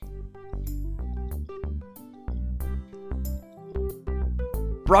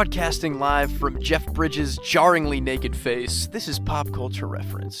Broadcasting live from Jeff Bridges' jarringly naked face, this is Pop Culture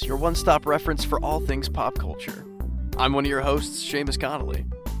Reference, your one-stop reference for all things pop culture. I'm one of your hosts, Seamus Connolly.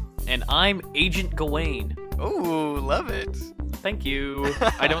 And I'm Agent Gawain. Ooh, love it. Thank you.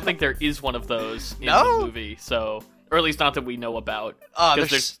 I don't think there is one of those in No? the movie, so... Or at least not that we know about.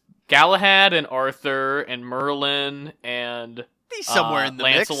 There's Galahad and Arthur and Merlin and... He's somewhere in the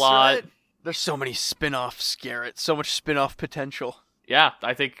Lancelot. mix, right? There's so many spin-offs, Garrett. So much spin-off potential. Yeah,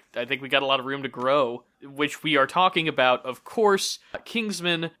 I think we got a lot of room to grow, which we are talking about, of course,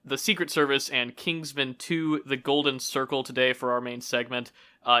 Kingsman, The Secret Service, and Kingsman 2, The Golden Circle today for our main segment,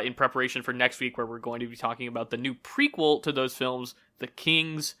 in preparation for next week where we're going to be talking about the new prequel to those films, The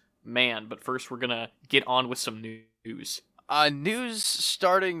King's Man. But first, we're going to get on with some news. News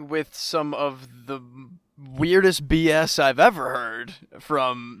starting with some of the weirdest BS I've ever heard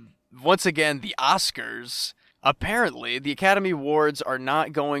from, once again, the Oscars. Apparently, the Academy Awards are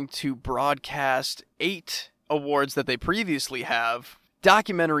not going to broadcast 8 awards that they previously have: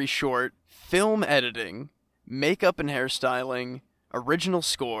 documentary short, film editing, makeup and hairstyling, original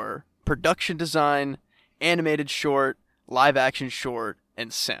score, production design, animated short, live action short,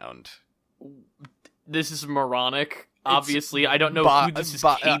 and sound. This is moronic, obviously. I don't know who this is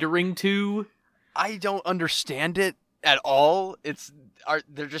catering to. I don't understand it at all.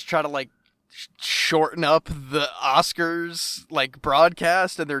 They're just trying to, shorten up the Oscars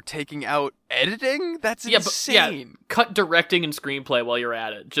broadcast, and they're taking out editing. That's insane. Cut directing and screenplay while you're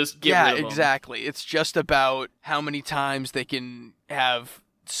at it. Just get rid of them. Exactly. It's just about how many times they can have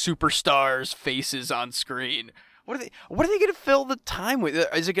superstars' faces on screen. What are they going to fill the time with?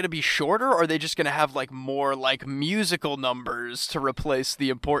 Is it going to be shorter, or are they just going to have more musical numbers to replace the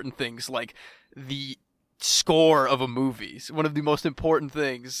important things like the score of a movie? One of the most important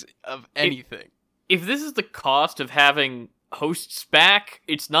things of anything. If this is the cost of having hosts back,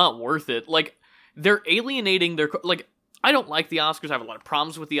 it's not worth it. They're alienating their... I don't like the Oscars. I have a lot of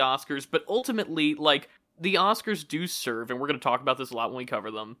problems with the Oscars, but ultimately, the Oscars do serve, and we're going to talk about this a lot when we cover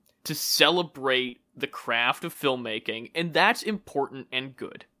them, to celebrate the craft of filmmaking, and that's important and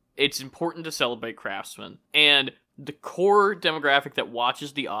good. It's important to celebrate craftsmen, and the core demographic that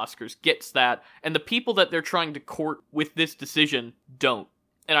watches the Oscars gets that, and the people that they're trying to court with this decision don't.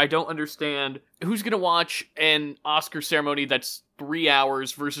 And I don't understand who's going to watch an Oscar ceremony that's 3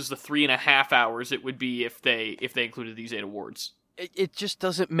 hours versus the 3.5 hours it would be if they included these 8 awards. It just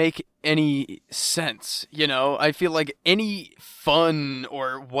doesn't make any sense, I feel like any fun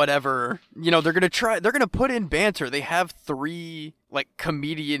or whatever, they're going to put in banter. They have 3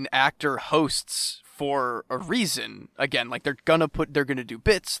 comedian actor hosts for a reason. Again, they're going to do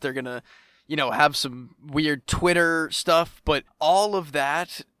bits, they're going to, have some weird Twitter stuff, but all of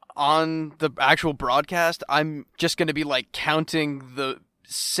that on the actual broadcast, I'm just going to be counting the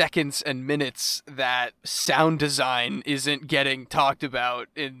seconds and minutes that sound design isn't getting talked about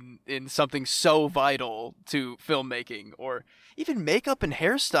in something so vital to filmmaking, or even makeup and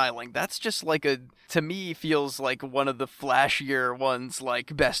hairstyling. That's just to me feels like one of the flashier ones,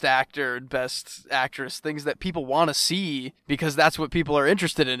 best actor and best actress, things that people want to see because that's what people are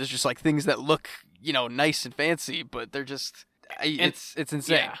interested in. It's just things that look, nice and fancy, but they're just, it's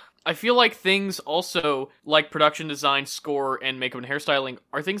insane. Yeah. I feel like things also, like production design, score, and makeup and hairstyling,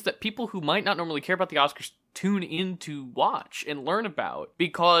 are things that people who might not normally care about the Oscars tune in to watch and learn about,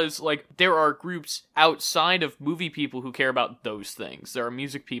 because there are groups outside of movie people who care about those things. There are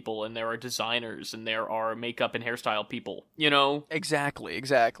music people, and there are designers, and there are makeup and hairstyle people, Exactly.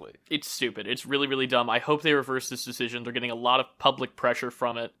 It's stupid. It's really, really dumb. I hope they reverse this decision. They're getting a lot of public pressure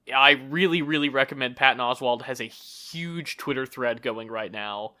from it. I really, really recommend Patton Oswalt has a huge Twitter thread going right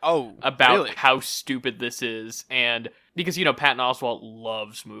now about how stupid this is, and because, Patton Oswalt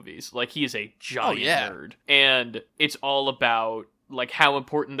loves movies. He is a giant nerd. And it's all about, how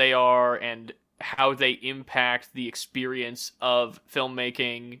important they are and how they impact the experience of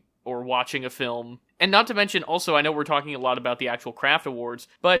filmmaking or watching a film. And not to mention, also, I know we're talking a lot about the actual craft awards,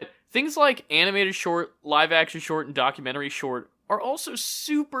 but things like animated short, live action short, and documentary short are also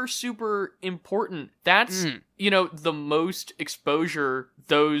super, super important. That's, the most exposure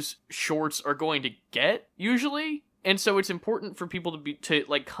those shorts are going to get, usually. And so it's important for people to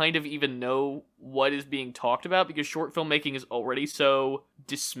kind of even know what is being talked about, because short filmmaking is already so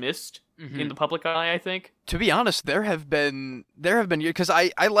dismissed in the public eye, I think. To be honest, there have been because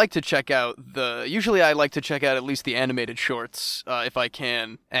I like to check out usually I like to check out at least the animated shorts if I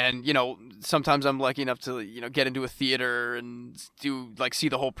can, and sometimes I'm lucky enough to get into a theater and do see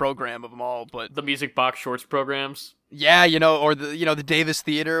the whole program of them all. But the music box shorts programs. Yeah, or the Davis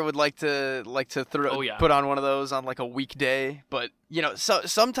Theater would like to put on one of those on like a weekday, but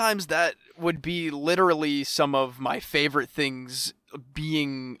sometimes that would be literally some of my favorite things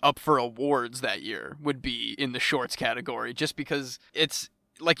being up for awards that year would be in the shorts category, just because it's,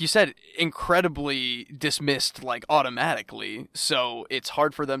 like you said, incredibly dismissed like automatically, so it's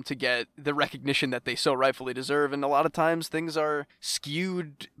hard for them to get the recognition that they so rightfully deserve, and a lot of times things are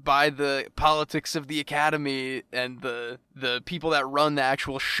skewed by the politics of the Academy and the people that run the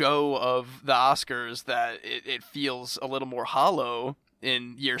actual show of the Oscars, that it feels a little more hollow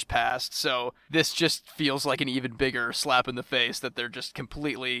in years past. So this just feels like an even bigger slap in the face that they're just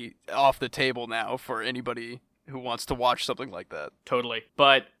completely off the table now for anybody who wants to watch something like that. Totally.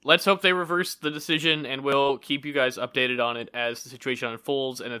 But let's hope they reverse the decision, and we'll keep you guys updated on it as the situation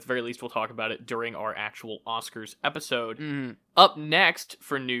unfolds, and at the very least we'll talk about it during our actual Oscars episode. Mm-hmm. Up next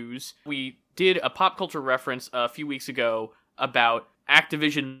for news, we did a pop culture reference a few weeks ago about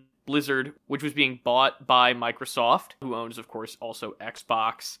Activision Blizzard, which was being bought by Microsoft, who owns, of course, also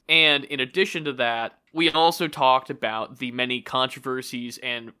Xbox. And in addition to that, we also talked about the many controversies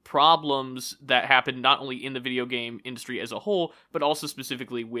and problems that happened not only in the video game industry as a whole, but also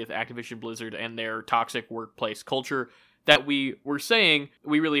specifically with Activision Blizzard and their toxic workplace culture, that we were saying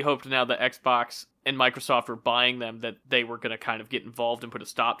we really hoped now that Xbox and Microsoft were buying them, that they were going to kind of get involved and put a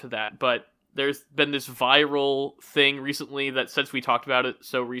stop to that. But there's been this viral thing recently that, since we talked about it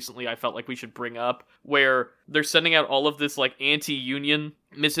so recently, I felt like we should bring up, where they're sending out all of this like anti-union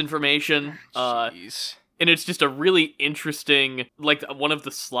misinformation. Jeez. And it's just a really interesting, like one of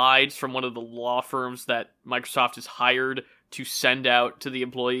the slides from one of the law firms that Microsoft has hired to send out to the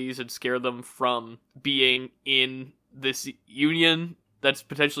employees and scare them from being in this union that's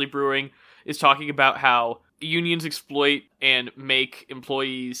potentially brewing, is talking about how unions exploit and make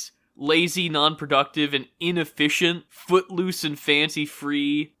employees lazy, non-productive, and inefficient, footloose and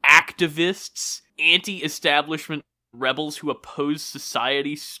fancy-free activists, anti-establishment rebels who oppose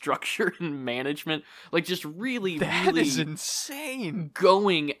society structure and management. Like, just really that is insane.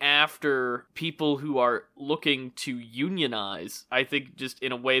 Going after people who are looking to unionize, I think, just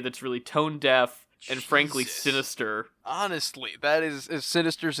in a way that's really tone-deaf and frankly sinister. Honestly, that is,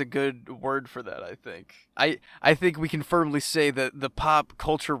 sinister's a good word for that, I think. I think we can firmly say that the Pop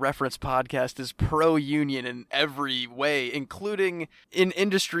Culture Reference podcast is pro-union in every way, including in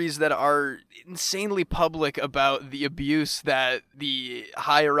industries that are insanely public about the abuse that the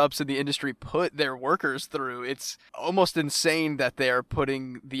higher-ups in the industry put their workers through. It's almost insane that they are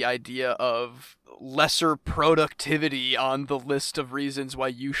putting the idea of lesser productivity on the list of reasons why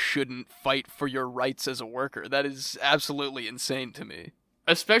you shouldn't fight for your rights as a worker. That is absolutely insane to me.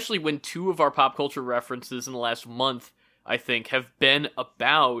 Especially when two of our pop culture references in the last month, I think, have been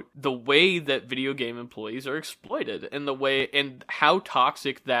about the way that video game employees are exploited, and the way and how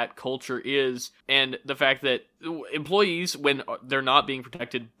toxic that culture is, and the fact that employees, when they're not being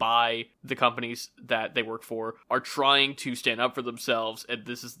protected by the companies that they work for, are trying to stand up for themselves. And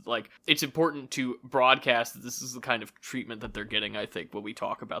this is like, it's important to broadcast that this is the kind of treatment that they're getting, I think, when we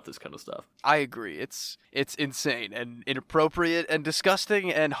talk about this kind of stuff. I agree. It's insane and inappropriate and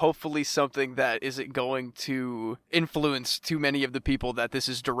disgusting, and hopefully something that isn't going to influence too many of the people that this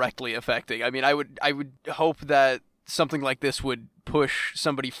is directly affecting. I mean, I would hope that something like this would push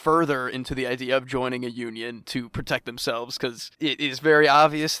somebody further into the idea of joining a union to protect themselves, because it is very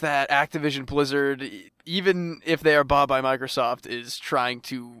obvious that Activision Blizzard, even if they are bought by Microsoft, is trying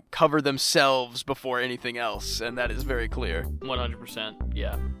to cover themselves before anything else, and that is very clear. 100%,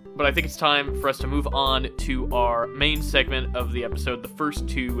 yeah. But I think it's time for us to move on to our main segment of the episode, the first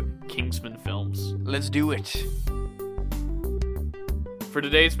two Kingsman films. Let's do it. For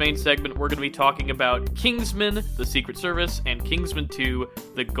today's main segment, we're going to be talking about Kingsman: The Secret Service and Kingsman 2: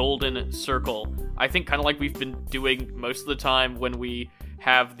 The Golden Circle. I think kind of like we've been doing most of the time when we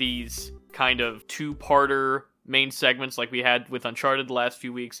have these kind of two-parter main segments like we had with Uncharted the last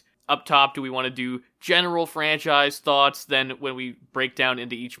few weeks. Up top, do we want to do general franchise thoughts? Then when we break down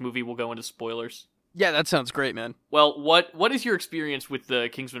into each movie, we'll go into spoilers. Yeah, that sounds great, man. Well, what is your experience with the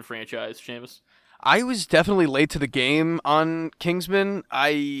Kingsman franchise, Seamus? I was definitely late to the game on Kingsman.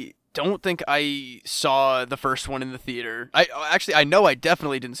 I don't think I saw the first one in the theater. I know I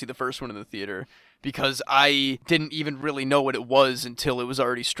definitely didn't see the first one in the theater, because I didn't even really know what it was until it was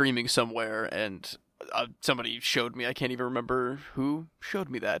already streaming somewhere, and somebody showed me. I can't even remember who showed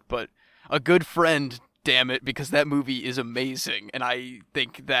me that, but a good friend, damn it, because that movie is amazing, and I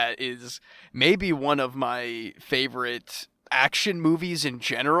think that is maybe one of my favorite action movies in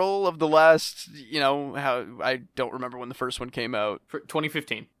general of the last, how I don't remember when the first one came out. For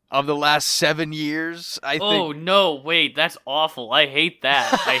 2015. of the last 7 years, I think. Oh, no, wait, that's awful. I hate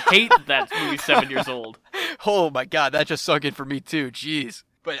that. I hate that movie's 7 years old. Oh my god, that just sunk in for me too, jeez.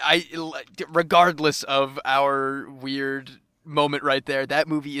 But regardless of our weird moment right there, that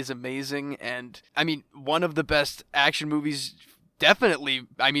movie is amazing, and, I mean, one of the best action movies. Definitely,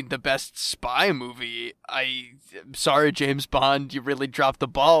 I mean, the best spy movie. I'm sorry, James Bond, you really dropped the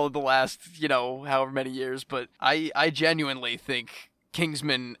ball the last, however many years, but I genuinely think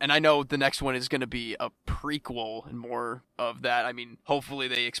Kingsman, and I know the next one is going to be a prequel and more of that. I mean, hopefully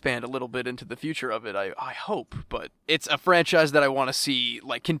they expand a little bit into the future of it, I hope, but it's a franchise that I want to see,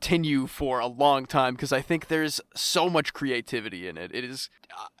 continue for a long time, because I think there's so much creativity in it. It is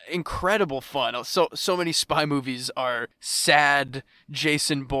incredible fun. So many spy movies are sad,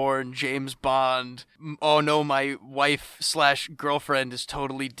 Jason Bourne, James Bond, oh no, my wife/girlfriend is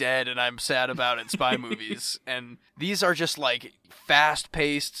totally dead and I'm sad about it, spy movies. And these are just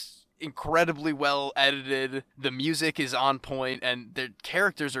fast-paced, incredibly well edited, the music is on point, and the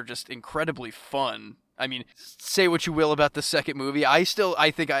characters are just incredibly fun. I mean, say what you will about the second movie. I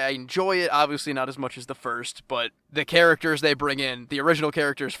think I enjoy it, obviously not as much as the first, but the characters they bring in, the original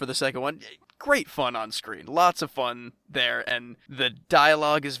characters for the second one, great fun on screen. Lots of fun there, and the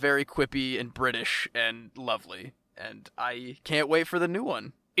dialogue is very quippy and British and lovely, and I can't wait for the new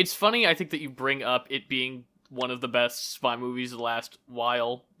one. It's funny, I think, that you bring up it being one of the best spy movies of the last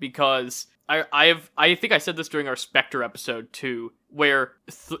while, because I think I said this during our Spectre episode too, where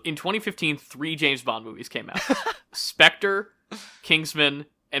in 2015 3 James Bond movies came out. Spectre, Kingsman,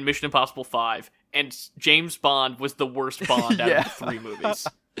 and Mission Impossible 5, and James Bond was the worst Bond out of the 3 movies.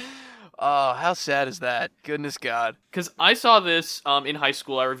 Oh, how sad is that? Goodness God. Because I saw this in high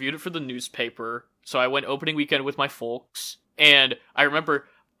school. I reviewed it for the newspaper, so I went opening weekend with my folks, and I remember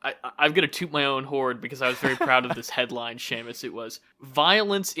I'm going to toot my own horn because I was very proud of this headline, Seamus. It was,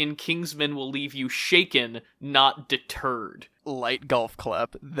 "Violence in Kingsman will leave you shaken, not deterred." Light golf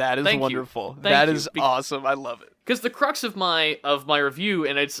clap. That is wonderful. That is awesome. I love it. Because the crux of my review,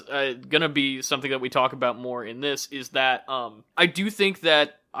 and it's going to be something that we talk about more in this, is that I do think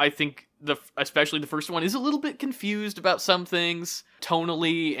that especially the first one is a little bit confused about some things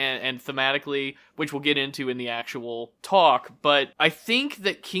tonally and thematically, which we'll get into in the actual talk. But I think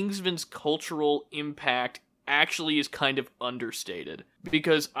that Kingsman's cultural impact actually is kind of understated,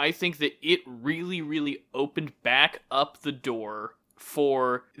 because I think that it really, really opened back up the door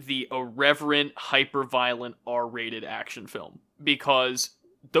for the irreverent, hyper-violent, R-rated action film, because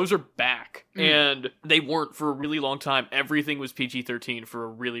those are back, and they weren't for a really long time. Everything was PG-13 for a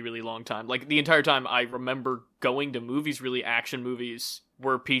really, really long time. The entire time I remember going to movies, really action movies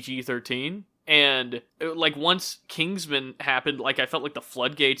were PG-13. And once Kingsman happened, I felt like the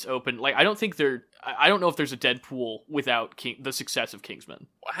floodgates opened. I don't know if there's a Deadpool without the success of Kingsman.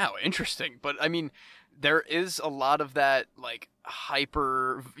 Wow, interesting. But I mean, there is a lot of that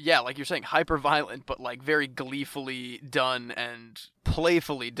hyper, like you're saying, hyper violent, but very gleefully done and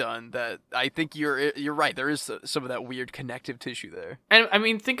playfully done, that I think you're right. There is some of that weird connective tissue there. And I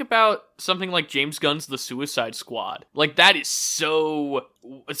mean, think about something like James Gunn's The Suicide Squad. That is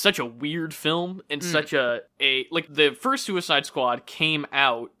such a weird film, and such the first Suicide Squad came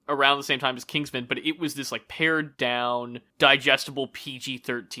out around the same time as Kingsman, but it was this pared down, digestible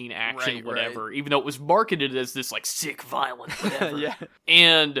PG-13 action, whatever, even though it was marketed as this sick, violent, whatever. Yeah.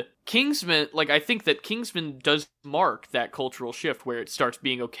 And Kingsman, I think that Kingsman does mark that cultural shift where it starts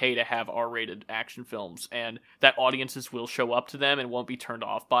being okay to have R-rated action films, and that audiences will show up to them and won't be turned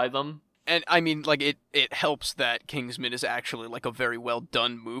off by them. And I mean, it helps that Kingsman is actually a very well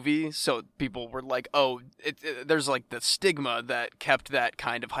done movie, so people were there's the stigma that kept that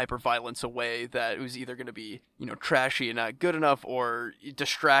kind of hyper violence away, that it was either going to be, trashy and not good enough, or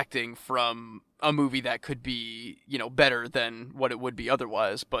distracting from a movie that could be, better than what it would be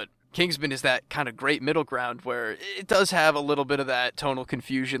otherwise. But Kingsman is that kind of great middle ground where it does have a little bit of that tonal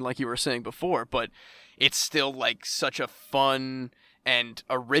confusion, like you were saying before, but it's still such a fun and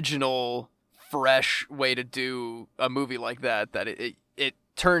original, fresh way to do a movie like that it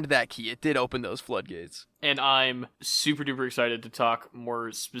turned that key. It did open those floodgates. And I'm super duper excited to talk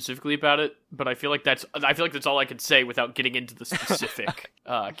more specifically about it, but I feel like that's all I could say without getting into the specific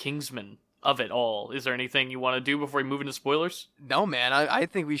Kingsman of it all. Is there anything you want to do before we move into spoilers? No, man. I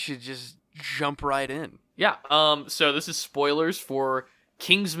think we should just jump right in. Yeah. So this is spoilers for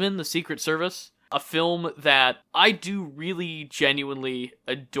Kingsman: The Secret Service. A film that I do really genuinely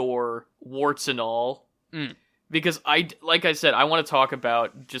adore, warts and all. Because like I said, I want to talk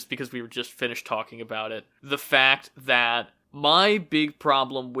about, just because we were just finished talking about it, the fact that My big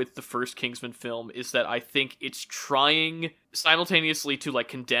problem with the first Kingsman film is that I think it's trying simultaneously to, like,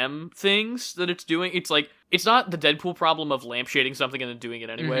 condemn things that it's doing. It's like, it's not the Deadpool problem of lampshading something and then doing it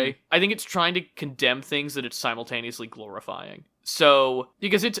anyway. I think it's trying to condemn things that it's simultaneously glorifying. So,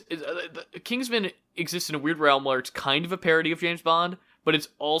 because Kingsman exists in a weird realm where it's kind of a parody of James Bond, but it's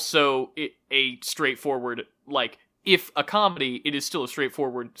also a straightforward, like, if a comedy, it is still a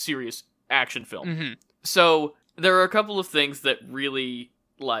straightforward, serious action film. So, there are a couple of things that really,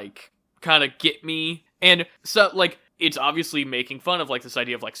 like, kind of get me. And so, like, it's obviously making fun of, like, this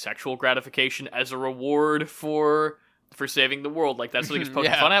idea of, like, sexual gratification as a reward for saving the world. Like, that's something it's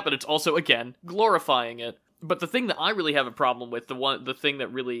poking fun at, but it's also, again, glorifying it. But the thing that I really have a problem with, the thing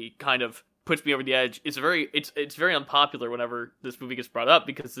that really kind of puts me over the edge, is it's very unpopular whenever this movie gets brought up,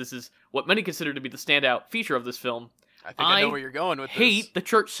 because this is what many consider to be the standout feature of this film. I think I know where you're going with this. I hate the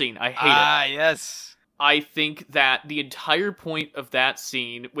church scene. I hate it. Ah, yes. I think that the entire point of that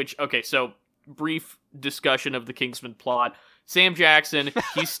scene, which, okay, so brief discussion of the Kingsman plot. Sam Jackson,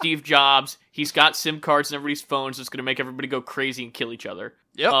 he's Steve Jobs, he's got SIM cards in everybody's phones that's going to make everybody go crazy and kill each other.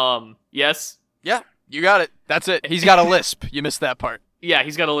 Yep. Yes? Yeah, you got it. That's it. He's got a lisp. You missed that part. Yeah,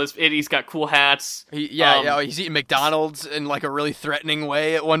 he's got a lisp. He's got cool hats. He's eating McDonald's in, like, a really threatening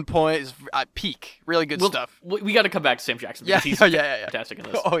way at one point. It's peak. Really good stuff. We got to come back to Sam Jackson. Yeah, he's fantastic in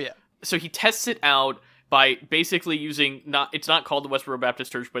this. Oh, yeah. So he tests it out by basically using, it's not called the Westboro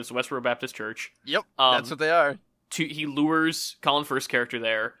Baptist Church, but it's the Westboro Baptist Church. Yep, that's what they are. He lures Colin Firth's character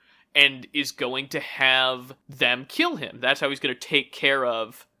there and is going to have them kill him. That's how he's going to take care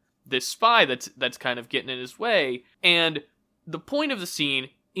of this spy that's kind of getting in his way. And the point of the scene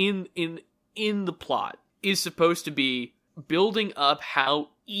in the plot is supposed to be building up how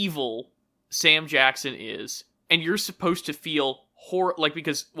evil Sam Jackson is, and you're supposed to feel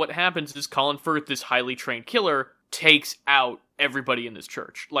because what happens is Colin Firth, this highly trained killer, takes out everybody in this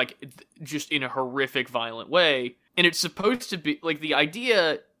church, like, just in a horrific, violent way. And it's supposed to be, like, the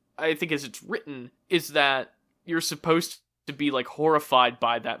idea, I think, as it's written, is that you're supposed to be, like, horrified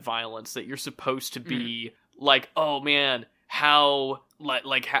by that violence, that you're supposed to be like, oh man, how,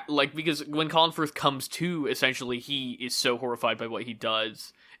 because when Colin Firth comes to, essentially, he is so horrified by what he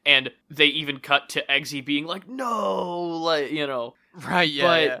does. And they even cut to Eggsy being like, no, like, you know. Right, yeah.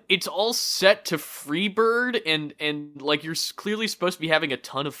 But it's all set to Freebird, and like, you're clearly supposed to be having a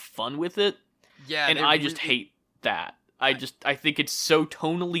ton of fun with it. Yeah. And I just hate that. I think it's so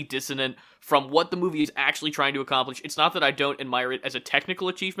tonally dissonant from what the movie is actually trying to accomplish. It's not that I don't admire it as a technical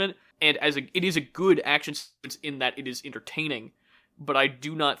achievement, and it is a good action sequence in that it is entertaining, but I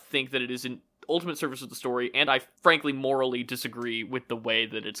do not think that it is in ultimate service of the story, and I frankly morally disagree with the way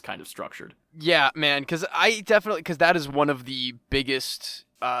that it's kind of structured. Yeah, man, because that is one of the biggest.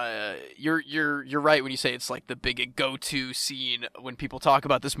 You're right when you say it's like the big go-to scene when people talk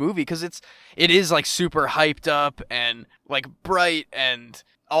about this movie, because it is like super hyped up and like bright, and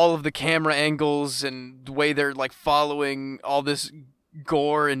all of the camera angles and the way they're like following all this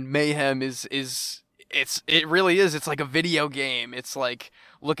gore and mayhem it really is. It's like a video game. It's like,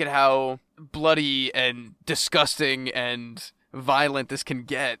 look at how bloody and disgusting and violent this can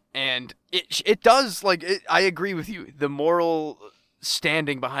get, and it does, like, I agree with you. The moral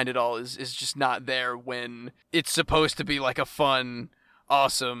standing behind it all is just not there when it's supposed to be like a fun,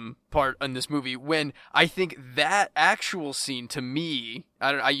 awesome part in this movie. When I think that actual scene, to me,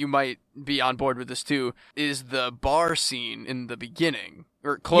 you might be on board with this too, is the bar scene in the beginning,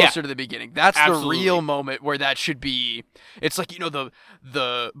 or closer to the beginning. That's absolutely the real moment where that should be. It's like, you know,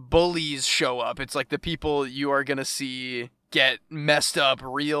 the bullies show up. It's like the people you are gonna see get messed up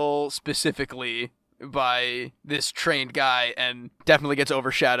real specifically by this trained guy, and definitely gets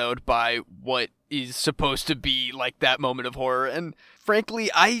overshadowed by what is supposed to be like that moment of horror. And frankly,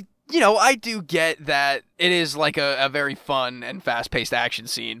 I do get that it is like a very fun and fast-paced action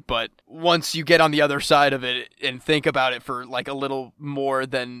scene, but once you get on the other side of it and think about it for like a little more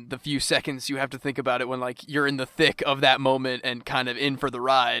than the few seconds you have to think about it when like you're in the thick of that moment and kind of in for the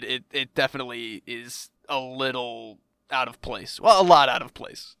ride, it definitely is a little out of place. Well, a lot out of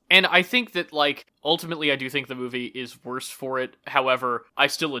place. And I think that, like, ultimately I do think the movie is worse for it. However, I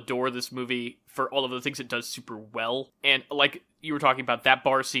still adore this movie for all of the things it does super well. And like you were talking about, that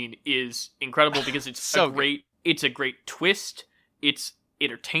bar scene is incredible because it's it's a great twist. It's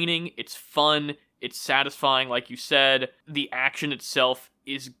entertaining. It's fun. It's satisfying, like you said. The action itself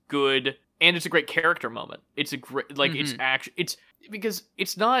is good. And it's a great character moment. It's a great, like, it's action. It's because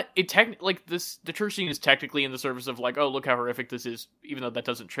it's not, the church scene is technically in the service of like, oh, look how horrific this is, even though that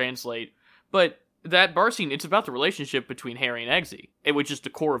doesn't translate. But that bar scene, it's about the relationship between Harry and Eggsy, which is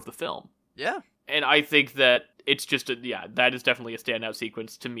the core of the film. Yeah. And I think that it's just that is definitely a standout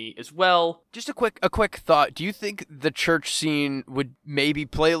sequence to me as well. Just a quick thought. Do you think the church scene would maybe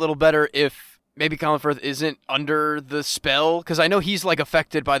play a little better if maybe Colin Firth isn't under the spell? Because I know he's like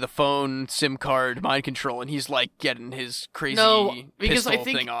affected by the phone SIM card mind control, and he's like getting his crazy pistol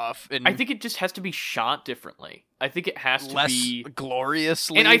thing off. And I think it just has to be shot differently. I think it has to less be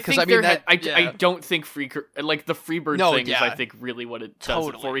gloriously. And I think I don't think the Freebird thing is I think really what it does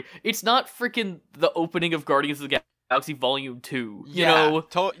it for me. It's not freaking the opening of Guardians of the Galaxy Volume 2. You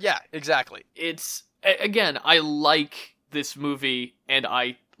know? Yeah, exactly. It's again, I like this movie, and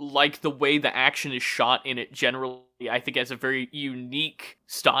I like the way the action is shot in it generally. I think it has a very unique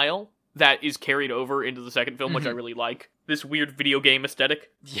style that is carried over into the second film, which I really like. This weird video game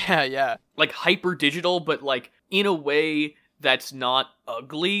aesthetic. Yeah. Like hyper digital, but like in a way that's not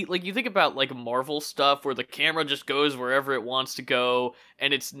ugly. Like you think about like Marvel stuff where the camera just goes wherever it wants to go,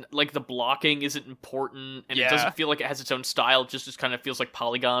 and it's like the blocking isn't important, and it doesn't feel like it has its own style. It just kind of feels like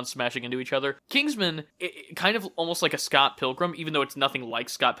polygons smashing into each other. Kingsman, it kind of almost like a Scott Pilgrim, even though it's nothing like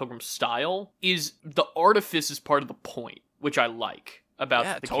Scott Pilgrim's style, is the artifice is part of the point, which I like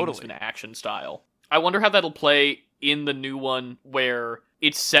about the Kingsman action style. I wonder how that'll play in the new one where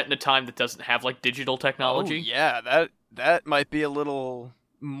it's set in a time that doesn't have like digital technology. Oh, yeah, that might be a little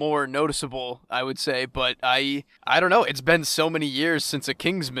more noticeable, I would say, but I don't know. It's been so many years since a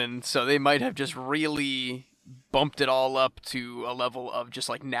Kingsman, so they might have just really bumped it all up to a level of just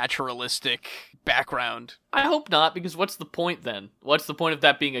like naturalistic background. I hope not, because what's the point then? What's the point of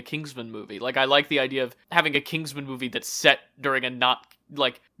that being a Kingsman movie? Like, I like the idea of having a Kingsman movie that's set during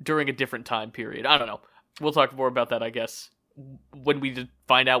a different time period. I don't know. We'll talk more about that, I guess, when we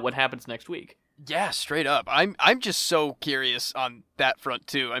find out what happens next week. Yeah, straight up. I'm just so curious on that front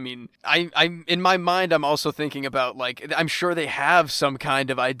too. I mean, I'm in my mind, I'm also thinking about like, I'm sure they have some kind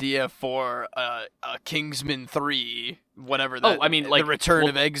of idea for a Kingsman 3, whatever that. The Return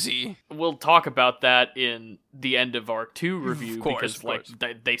of Eggsy. We'll talk about that in the end of our 2 review, because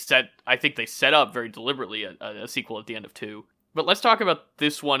I think they set up very deliberately a sequel at the end of 2. But let's talk about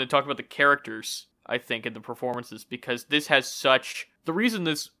this one and talk about the characters, I think, and the performances, because this has the reason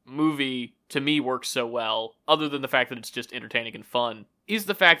this movie, to me, works so well, other than the fact that it's just entertaining and fun, is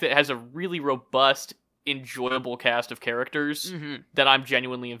the fact that it has a really robust, enjoyable cast of characters that I'm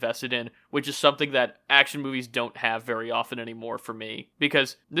genuinely invested in, which is something that action movies don't have very often anymore for me.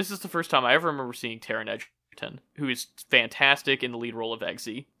 Because this is the first time I ever remember seeing Taron Egerton, who is fantastic in the lead role of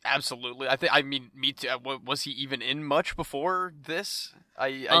Eggsy. Absolutely. Me too. Was he even in much before this?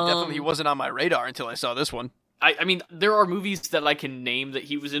 I definitely, he wasn't on my radar until I saw this one. I mean, there are movies that I can name that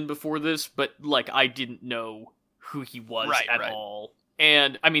he was in before this, but, like, I didn't know who he was at all.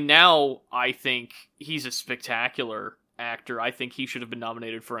 And, I mean, now I think he's a spectacular actor. I think he should have been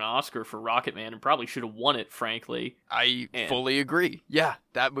nominated for an Oscar for Rocketman and probably should have won it, frankly. I fully agree. Yeah,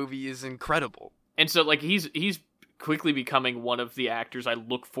 that movie is incredible. And so, like, he's quickly becoming one of the actors I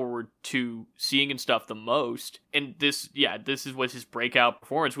look forward to seeing and stuff the most. And this was his breakout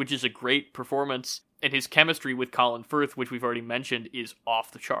performance, which is a great performance. And his chemistry with Colin Firth, which we've already mentioned, is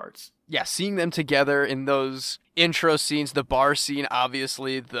off the charts. Yeah, seeing them together in those intro scenes, the bar scene,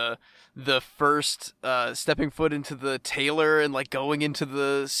 obviously, the first stepping foot into the tailor and like going into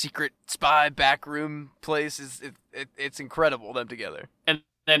the secret spy backroom place it's incredible, them together. And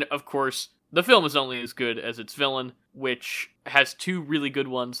then, of course, the film is only as good as its villain, which has 2 really good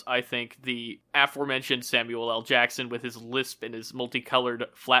ones, I think. The aforementioned Samuel L. Jackson with his lisp and his multicolored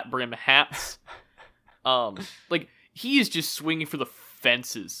flat brim hats. Like, he is just swinging for the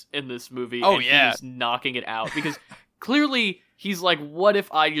fences in this movie. Oh, and yeah. He is knocking it out, because clearly he's like, what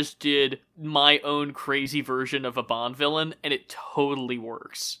if I just did my own crazy version of a Bond villain, and it totally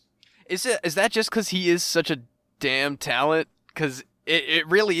works. Is that just because he is such a damn talent? Because it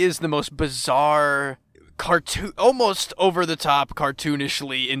really is the most bizarre, cartoon, almost over-the-top,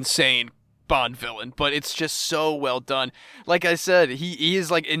 cartoonishly insane Bond villain, but it's just so well done. Like I said, he is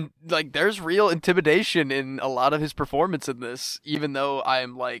there's real intimidation in a lot of his performance in this, even though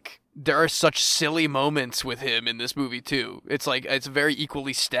I'm like, there are such silly moments with him in this movie too. It's like, it's very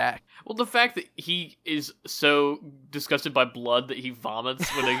equally stacked. Well, the fact that he is so disgusted by blood that he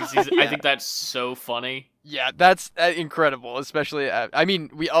vomits when he sees it, I think that's so funny. Yeah, that's incredible, especially,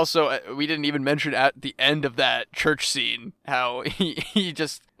 we didn't even mention at the end of that church scene, how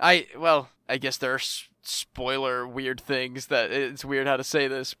I guess there are spoiler weird things that it's weird how to say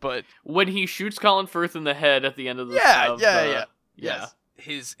this, but when he shoots Colin Firth in the head at the end of the yes.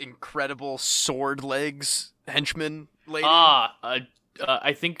 His incredible sword legs henchman lady.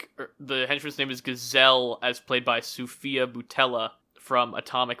 I think the henchman's name is Gazelle, as played by Sofia Boutella from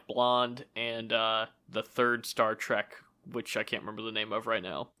Atomic Blonde and the third Star Trek, which I can't remember the name of right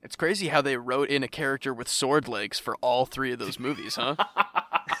now. It's crazy how they wrote in a character with sword legs for all 3 of those movies, huh?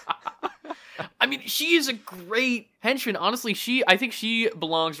 I mean, she is a great henchman. Honestly, I think she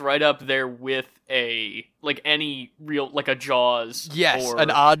belongs right up there with any real, like a Jaws. Yes,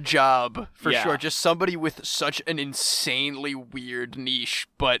 an odd job, for sure. Just somebody with such an insanely weird niche,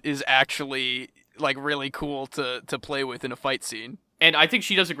 but is actually, like, really cool to play with in a fight scene. And I think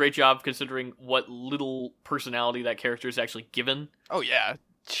she does a great job considering what little personality that character is actually given. Oh, yeah.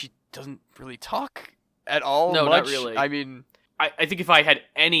 She doesn't really talk at all. No, much. Not really. I mean, I think if I had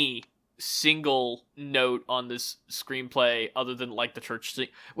any single note on this screenplay other than like the church scene,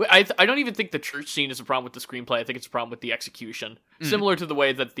 I don't even think the church scene is a problem with the screenplay. I think it's a problem with the execution, similar to the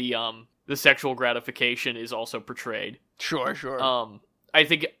way that the sexual gratification is also portrayed. Sure. I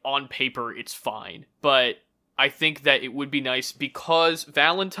think on paper it's fine, but I think that it would be nice because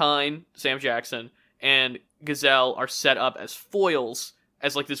Valentine, Sam Jackson, and Gazelle are set up as foils,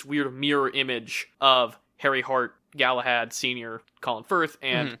 as like this weird mirror image of Harry Hart, Galahad Sr., Colin Firth,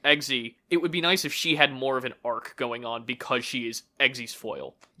 and Eggsy. It would be nice if she had more of an arc going on because she is Eggsy's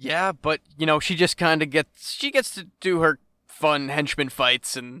foil. Yeah, but, she just kind of gets to do her fun henchman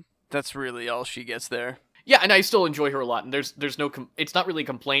fights, and that's really all she gets there. Yeah, and I still enjoy her a lot, and there's no it's not really a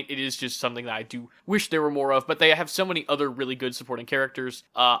complaint, it is just something that I do wish there were more of, but they have so many other really good supporting characters.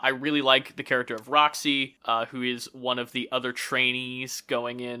 I really like the character of Roxy, who is one of the other trainees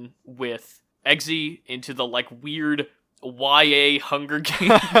going in with Eggsy into the, like, weird YA Hunger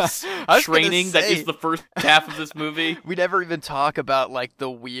Games training that is the first half of this movie. We never even talk about, like,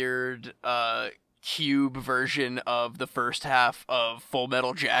 the weird, cube version of the first half of Full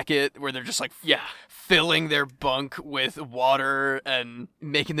Metal Jacket, where they're just, like, filling their bunk with water and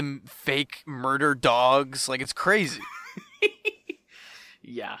making them fake murder dogs. Like, it's crazy.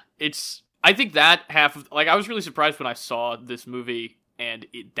 Yeah, I think that half of, like, I was really surprised when I saw this movie and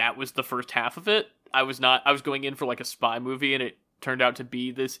that was the first half of it. I was going in for like a spy movie, and it turned out to be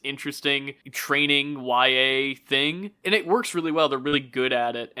this interesting training YA thing. And it works really well. They're really good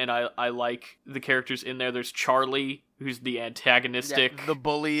at it, and I like the characters in there. There's Charlie, who's the antagonistic. Yeah, the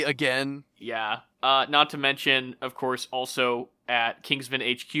bully again. Yeah. Not to mention, of course, also at Kingsman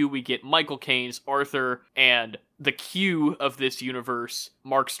HQ, we get Michael Caine's Arthur, and the Q of this universe,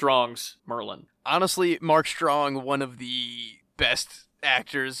 Mark Strong's Merlin. Honestly, Mark Strong, one of the best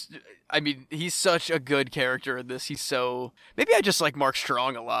actors. I mean, he's such a good character in this. Maybe I just like Mark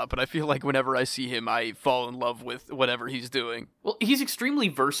Strong a lot, but I feel like whenever I see him, I fall in love with whatever he's doing. Well, he's extremely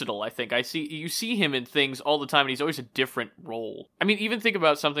versatile, I think. You see him in things all the time, and he's always a different role. I mean, even think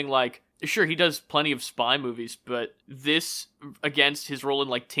about something like, sure, he does plenty of spy movies, but this against his role in,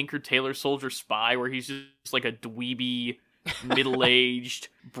 like, Tinker Tailor Soldier Spy, where he's just like a dweeby, middle-aged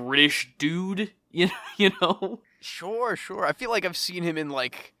British dude, you know? Sure. I feel like I've seen him in,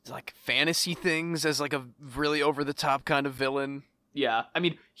 like fantasy things as, like, a really over-the-top kind of villain. Yeah, I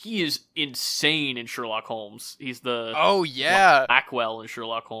mean, he is insane in Sherlock Holmes. He's the... Oh, yeah. Blackwell in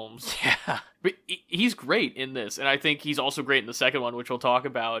Sherlock Holmes. Yeah. But he's great in this, and I think he's also great in the second one, which we'll talk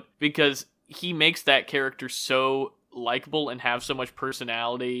about, because he makes that character so likable and have so much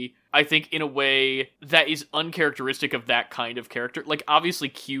personality, I think, in a way that is uncharacteristic of that kind of character. Like, obviously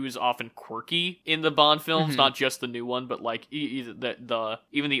Q is often quirky in the Bond films, not just the new one, but, like, even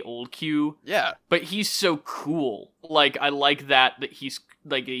the old Q. Yeah. But he's so cool. Like, I like that he's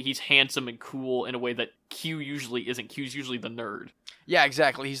handsome and cool in a way that Q usually isn't. Q's usually the nerd. Yeah,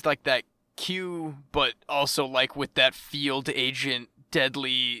 exactly. He's like that Q, but also, like, with that field agent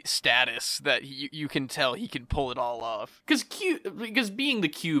deadly status that you can tell he can pull it all off. Because being the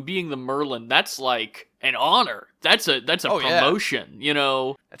Q, being the Merlin, that's like an honor. That's a promotion, you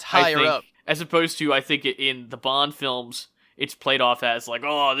know. That's higher up. As opposed to, I think, in the Bond films, it's played off as like,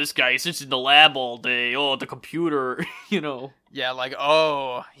 oh, this guy sits in the lab all day, oh, the computer, you know. Yeah, like,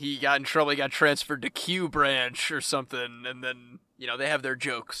 oh, he got in trouble, he got transferred to Q branch or something, and then, they have their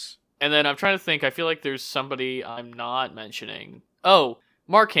jokes. And then I'm trying to think, I feel like there's somebody I'm not mentioning. Oh,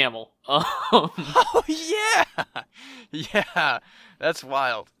 Mark Hamill. Oh, yeah! Yeah, that's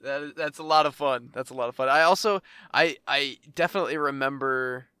wild. That's a lot of fun. I definitely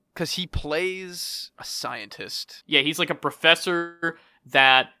remember, because he plays a scientist. Yeah, he's like a professor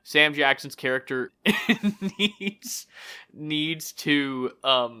that Sam Jackson's character needs to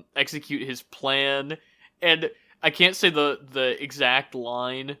execute his plan. And I can't say the exact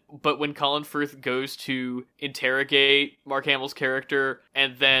line, but when Colin Firth goes to interrogate Mark Hamill's character,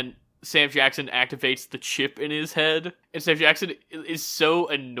 and then Sam Jackson activates the chip in his head, and Sam Jackson is so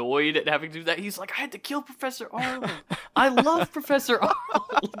annoyed at having to do that. He's like, I had to kill Professor Arnold. I love Professor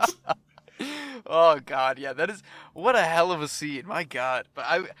Arnold. Oh god, yeah, that is what a hell of a scene. My god. But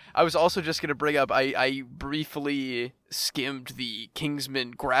I was also just gonna bring up I briefly skimmed the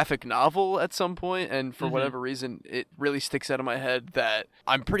Kingsman graphic novel at some point, and for whatever reason it really sticks out of my head that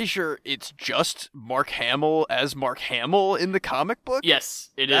I'm pretty sure it's just Mark Hamill as Mark Hamill in the comic book. Yes,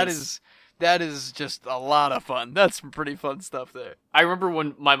 that is just a lot of fun. That's some pretty fun stuff there. I remember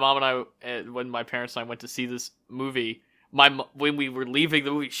when my mom and I, when my parents and I went to see this movie, when we were leaving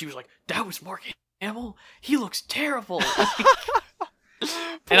the movie, she was like, "That was Mark Hamill? He looks terrible."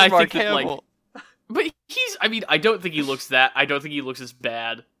 And I think that, like, but I don't think he looks as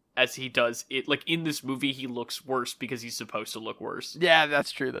bad as he does it. Like, in this movie, he looks worse because he's supposed to look worse. Yeah,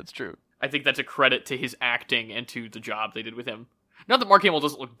 that's true. I think that's a credit to his acting and to the job they did with him. Not that Mark Hamill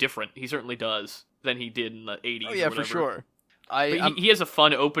doesn't look different. He certainly does than he did in the 80s. Oh, yeah, or whatever. for sure. He has a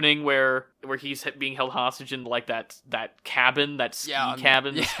fun opening where he's being held hostage in, like, that cabin, that ski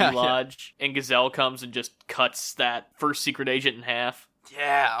cabin, the ski lodge, and Gazelle comes and just cuts that first secret agent in half.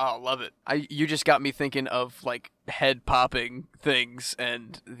 Yeah, oh, love it. You just got me thinking of, like, head-popping things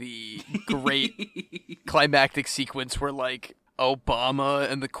and the great climactic sequence where, like, Obama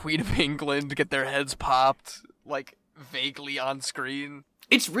and the Queen of England get their heads popped, like, vaguely on screen.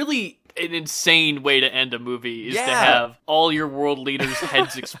 It's really an insane way to end a movie, is to have all your world leaders'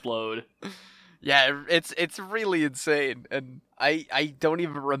 heads explode. Yeah, it's really insane, and I don't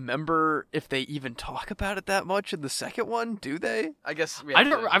even remember if they even talk about it that much in the second one. Do they? I guess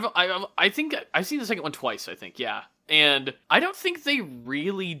I think I've seen the second one twice. I think, yeah, and I don't think they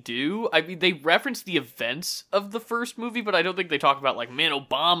really do. I mean, they reference the events of the first movie, but I don't think they talk about, like, man,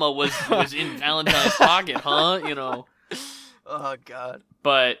 Obama was in Valentine's pocket, huh? You know. Oh god.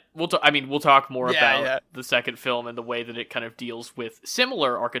 But we'll talk more about the second film and the way that it kind of deals with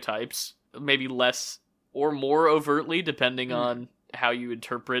similar archetypes, maybe less or more overtly, depending on how you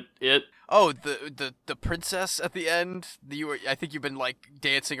interpret it. Oh, the princess at the end. I think you've been, like,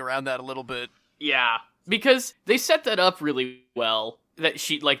 dancing around that a little bit. Yeah, because they set that up really well. That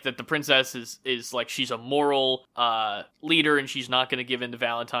that the princess is like, she's a moral leader, and she's not going to give in to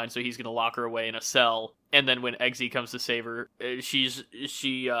Valentine, so he's going to lock her away in a cell. And then when Eggsy comes to save her,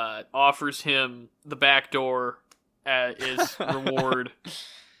 she offers him the back door as reward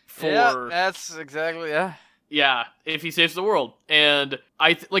for... Yeah, that's exactly, Yeah, if he saves the world. And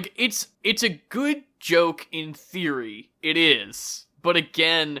it's a good joke in theory. It is. But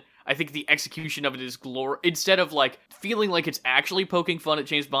again, I think the execution of it is instead of, like, feeling like it's actually poking fun at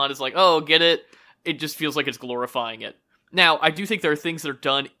James Bond, it's like, oh, get it? It just feels like it's glorifying it. Now, I do think there are things that are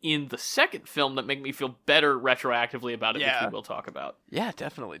done in the second film that make me feel better retroactively about it, which we will talk about. Yeah,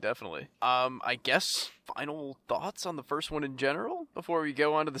 definitely. I guess final thoughts on the first one in general before we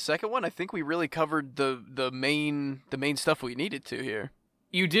go on to the second one. I think we really covered the main stuff we needed to here.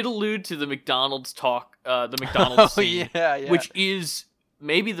 You did allude to the McDonald's talk, the McDonald's scene, which is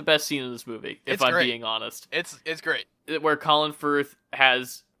maybe the best scene in this movie, if I'm being honest. It's great. Where Colin Firth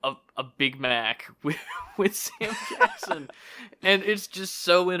has a Big Mac with Sam Jackson, and it's just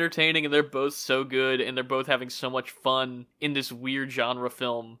so entertaining, and they're both so good, and they're both having so much fun in this weird genre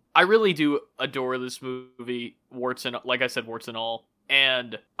film. I really do adore this movie, warts and all,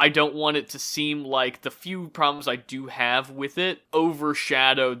 and I don't want it to seem like the few problems I do have with it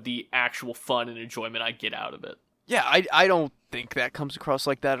overshadowed the actual fun and enjoyment I get out of it. Yeah, I don't think that comes across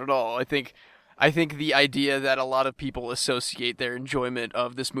like that at all. I think the idea that a lot of people associate their enjoyment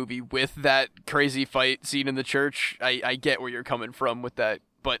of this movie with that crazy fight scene in the church, I get where you're coming from with that.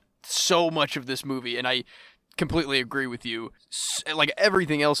 But so much of this movie, and I completely agree with you, like,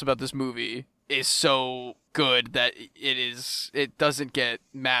 everything else about this movie is so good that it doesn't get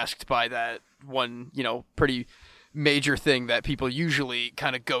masked by that one, pretty major thing that people usually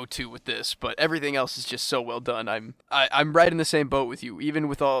kind of go to with this, but everything else is just so well done. I'm right in the same boat with you, even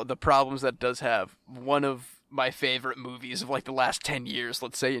with all the problems that it does have. One of my favorite movies of, like, the last 10 years,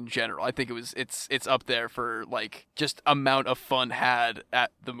 let's say, in general. I think it's up there for, like, just amount of fun had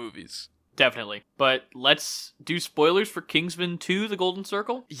at the movies. Definitely. But let's do spoilers for Kingsman 2: The Golden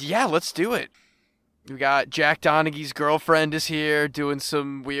Circle? Yeah, let's do it. We got Jack Donaghy's girlfriend is here doing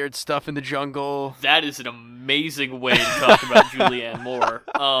some weird stuff in the jungle. That is an amazing way to talk about Julianne Moore.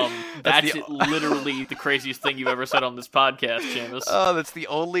 That's literally the craziest thing you've ever said on this podcast, Seamus. Oh, that's the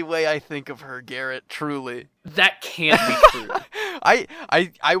only way I think of her, Garrett, truly. That can't be true.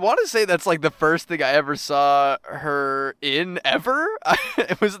 I want to say that's, like, the first thing I ever saw her in, ever.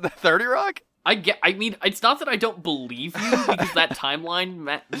 It was the 30 Rock. I mean, it's not that I don't believe you, because that timeline,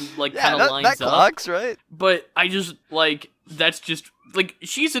 like, yeah, kind of lines that clocks, up. Right? But I just, like, that's just, like,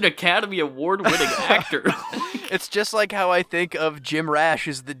 she's an Academy Award-winning actor. It's just like how I think of Jim Rash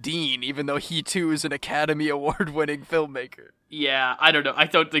as the Dean, even though he, too, is an Academy Award-winning filmmaker. Yeah, I don't know. I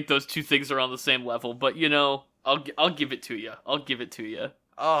don't think those two things are on the same level, but, you know, I'll give it to you. I'll give it to you.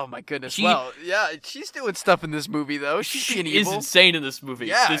 Oh my goodness! Well, yeah, she's doing stuff in this movie though. She's being evil. Is insane in this movie.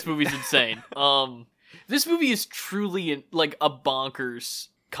 Yeah, this movie's insane. This movie is truly like a bonkers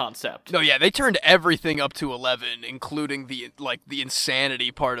concept. No, yeah, they turned everything up to 11, including the insanity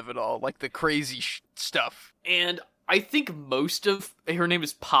part of it all, like the crazy stuff. And I think most of her name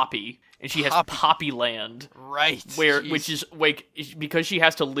is Poppy, and she has Poppyland, right? Which is like because she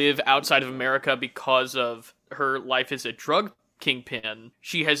has to live outside of America because of her life as a drug kingpin.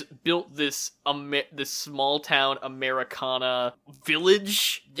 She has built this small town Americana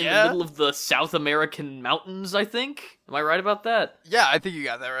village in the middle of the South American mountains, I think. Am I right about that? Yeah, I think you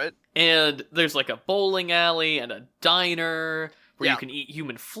got that right. And there's like a bowling alley and a diner where you can eat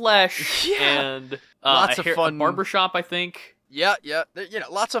human flesh and lots of fun a barbershop, I think. Yeah.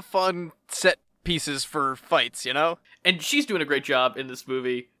 Lots of fun set pieces for fights, you know? And she's doing a great job in this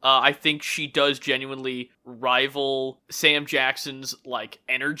movie. I think she does genuinely rival Sam Jackson's, like,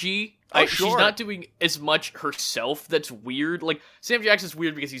 energy. Sure. She's not doing as much herself that's weird. Like, Sam Jackson's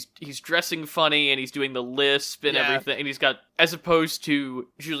weird because he's dressing funny and he's doing the lisp and everything. And he's got, as opposed to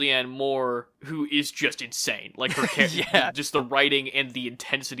Julianne Moore, who is just insane. Like, her just the writing and the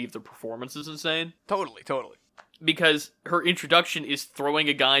intensity of the performance is insane. Totally. Because her introduction is throwing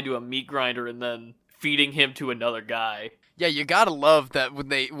a guy into a meat grinder and then feeding him to another guy. Yeah, you gotta love that when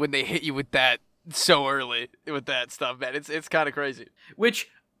they hit you with that so early with that stuff, man. It's kind of crazy. Which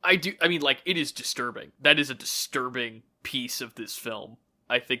I mean, like, it is disturbing. That is a disturbing piece of this film.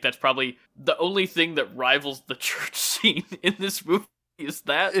 I think that's probably the only thing that rivals the church scene in this movie. Is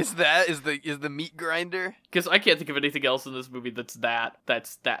the meat grinder? Because I can't think of anything else in this movie that's that.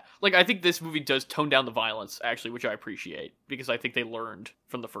 Like, I think this movie does tone down the violence, actually, which I appreciate, because I think they learned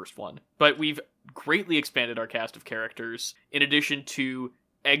from the first one. But we've greatly expanded our cast of characters. In addition to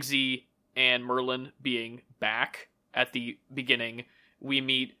Eggsy and Merlin being back at the beginning, we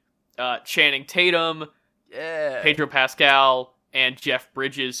meet Channing Tatum, Pedro Pascal, and Jeff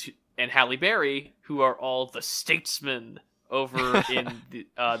Bridges and Halle Berry, who are all the statesmen over in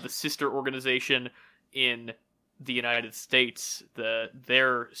the sister organization in the United States,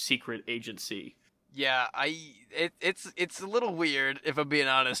 their secret agency. Yeah, it's a little weird if I'm being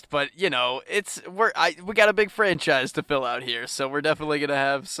honest, but you know, we got a big franchise to fill out here, so we're definitely gonna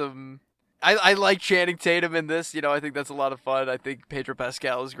have some. I like Channing Tatum in this, you know, I think that's a lot of fun. I think Pedro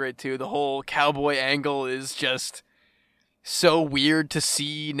Pascal is great too. The whole cowboy angle is just so weird to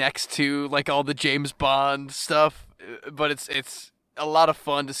see next to like all the James Bond stuff. But it's a lot of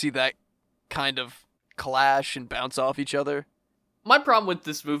fun to see that kind of clash and bounce off each other. My problem with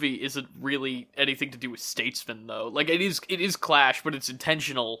this movie isn't really anything to do with statesmen, though. Like, it is clash, but it's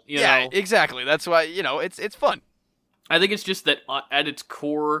intentional, you know? Yeah, exactly. That's why, you know, it's fun. I think it's just that at its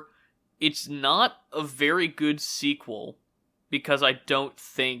core, it's not a very good sequel, because I don't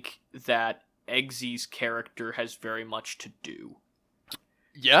think that Eggsy's character has very much to do.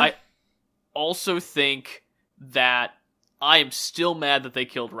 Yeah? I also think that I am still mad that they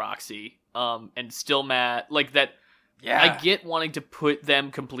killed Roxy, and still mad, like, that. Yeah. I get wanting to put them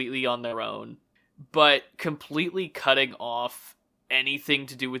completely on their own, but completely cutting off anything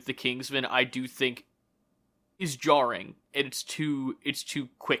to do with the Kingsman, I do think is jarring, and it's too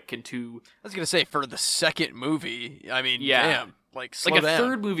quick and too. I was gonna say, for the second movie, I mean, damn, like slow like a down.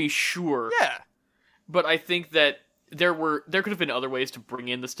 third movie, sure, yeah, but I think that there could have been other ways to bring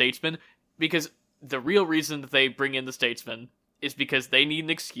in the Statesman, because the real reason that they bring in the Statesman is because they need an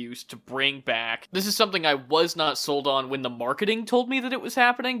excuse to bring back. This is something I was not sold on when the marketing told me that it was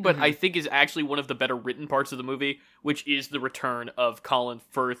happening, but I think is actually one of the better written parts of the movie, which is the return of Colin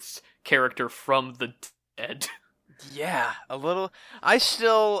Firth's character from the dead. Yeah, a little. I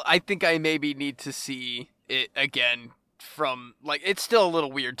think I maybe need to see it again from, like, it's still a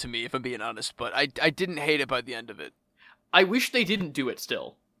little weird to me, if I'm being honest, but I didn't hate it by the end of it. I wish they didn't do it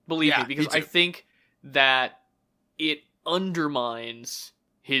still, believe me, because I think that it undermines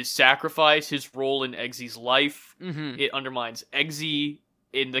his sacrifice, his role in Eggsy's life. It undermines Eggsy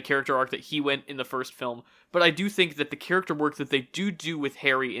in the character arc that he went in the first film. But I do think that the character work that they do with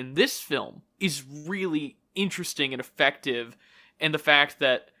Harry in this film is really interesting and effective. And the fact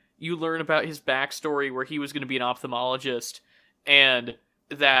that you learn about his backstory, where he was going to be an ophthalmologist, and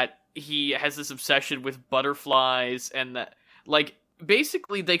that he has this obsession with butterflies, and that, like,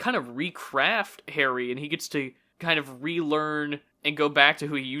 basically they kind of recraft Harry, and he gets to kind of relearn and go back to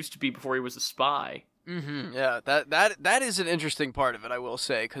who he used to be before he was a spy. Mm-hmm. Yeah, that is an interesting part of it, I will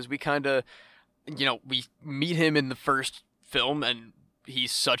say, because we kind of, we meet him in the first film, and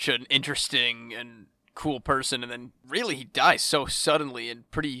he's such an interesting and cool person, and then really he dies so suddenly and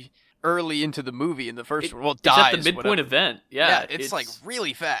pretty early into the movie in the first one. Well, dies. It's at the midpoint event. Yeah, it's like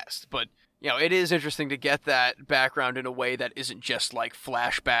really fast, but it is interesting to get that background in a way that isn't just like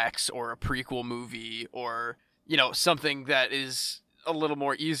flashbacks or a prequel movie or something that is a little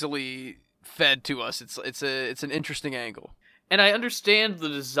more easily fed to us. It's an interesting angle. And I understand the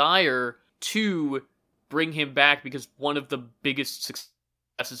desire to bring him back because one of the biggest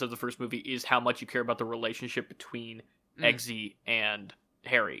successes of the first movie is how much you care about the relationship between Eggsy and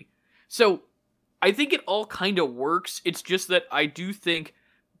Harry. So I think it all kind of works. It's just that I do think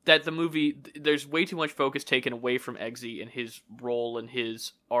that the movie, there's way too much focus taken away from Eggsy and his role and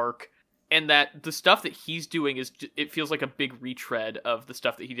his arc, and that the stuff that he's doing it feels like a big retread of the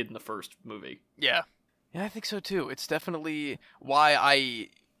stuff that he did in the first movie. Yeah, I think so too. It's definitely why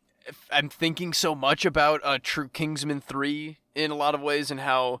I'm thinking so much about a true Kingsman 3 in a lot of ways, and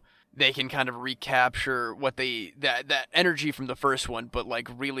how they can kind of recapture what that energy from the first one, but like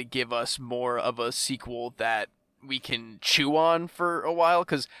really give us more of a sequel that we can chew on for a while.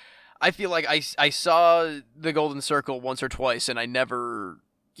 Because I feel like I saw The Golden Circle once or twice, and I never,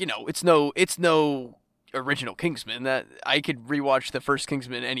 it's no original Kingsman. That I could rewatch the first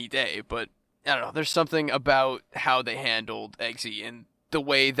Kingsman any day, but I don't know. There's something about how they handled Eggsy and the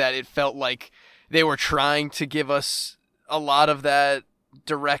way that it felt like they were trying to give us a lot of that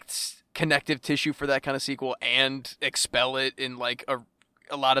direct connective tissue for that kind of sequel and expel it in like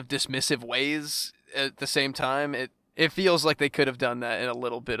a lot of dismissive ways at the same time. It feels like they could have done that in a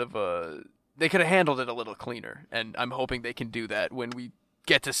little bit of they could have handled it a little cleaner, and I'm hoping they can do that when we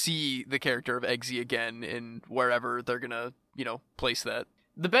get to see the character of Eggsy again in wherever they're gonna place that.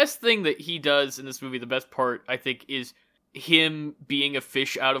 The best thing that he does in this movie, the best part I think, is him being a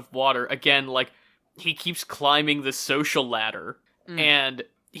fish out of water. Again, like, he keeps climbing the social ladder, and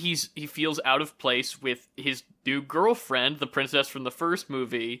he feels out of place with his new girlfriend, the princess from the first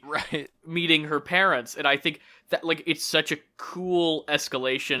movie, right, meeting her parents. And I think that, like, it's such a cool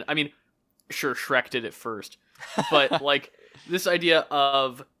escalation. I mean, sure, Shrek did it first, but like this idea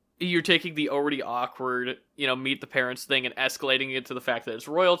of you're taking the already awkward, meet the parents thing and escalating it to the fact that it's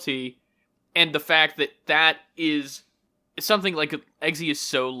royalty, and the fact that that is something like Eggsy is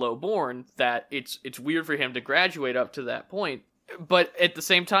so low-born that it's weird for him to graduate up to that point. But at the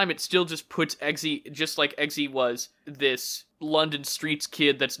same time, it still just puts Eggsy, just like Eggsy was this London streets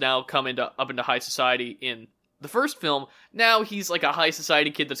kid that's now come up into high society in the first film. Now he's like a high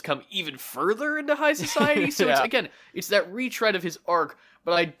society kid that's come even further into high society. So yeah. It's that retread of his arc.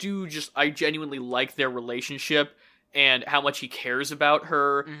 But I genuinely like their relationship and how much he cares about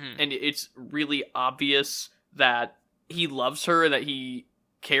her. Mm-hmm. And it's really obvious that he loves her and that he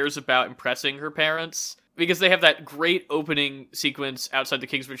cares about impressing her parents. Because they have that great opening sequence outside the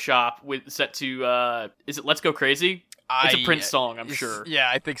Kingsman shop set to, is it Let's Go Crazy? It's a Prince song, I'm sure. Yeah,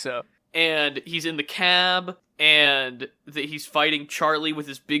 I think so. And he's in the cab, and he's fighting Charlie with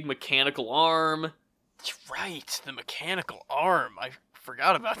his big mechanical arm. Right, the mechanical arm. I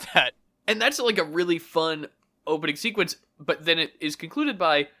forgot about that. And that's like a really fun opening sequence, but then it is concluded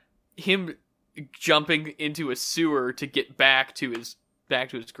by him jumping into a sewer to get back to his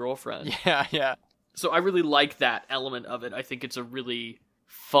girlfriend. Yeah. So I really like that element of it. I think it's a really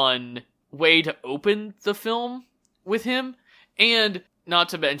fun way to open the film with him. And not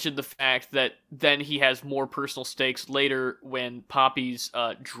to mention the fact that then he has more personal stakes later when Poppy's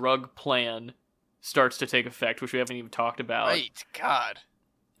drug plan starts to take effect, which we haven't even talked about. Right, God.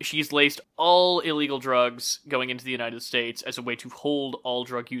 She's laced all illegal drugs going into the United States as a way to hold all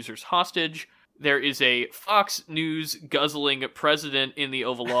drug users hostage. There is a Fox News guzzling president in the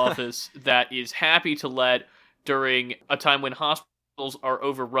Oval Office that is happy to let, during a time when hospitals are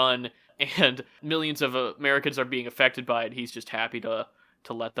overrun and millions of Americans are being affected by it, he's just happy to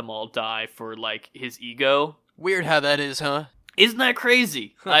let them all die for, like, his ego. Weird how that is, huh? Isn't that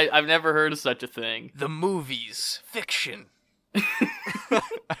crazy? I've never heard of such a thing. The movies. Fiction.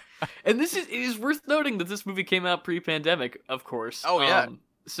 And it is worth noting that this movie came out pre-pandemic, of course. Oh, yeah.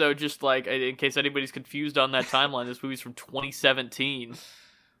 So just, like, in case anybody's confused on that timeline, this movie's from 2017.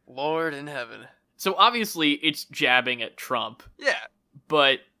 Lord in heaven. So obviously it's jabbing at Trump. Yeah.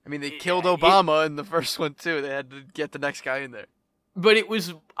 But I mean, they killed Obama in the first one, too. They had to get the next guy in there. But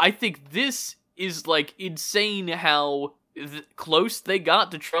I think this is, like, insane how close they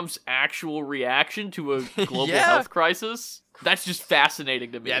got to Trump's actual reaction to a global health crisis. That's just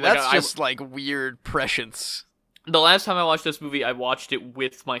fascinating to me. Yeah, that's just like weird prescience. The last time I watched this movie, I watched it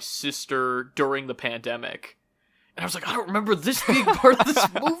with my sister during the pandemic. And I was like, I don't remember this being part of this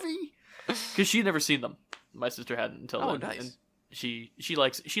movie. Because she'd never seen them. My sister hadn't until then. Nice. And she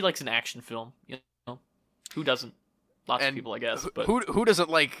likes an action film. You know, who doesn't? Lots of people, I guess. But who doesn't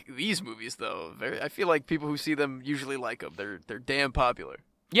like these movies though? I feel like people who see them usually like them. They're damn popular.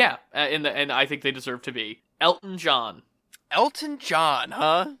 Yeah, and I think they deserve to be. Elton John. Elton John,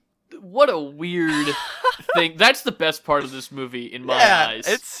 huh? What a weird thing. That's the best part of this movie in my eyes.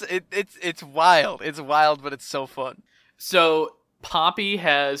 It's wild. It's wild, but it's so fun. So Poppy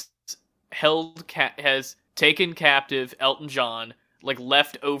has taken captive Elton John, like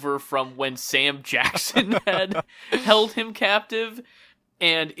left over from when Sam Jackson had held him captive,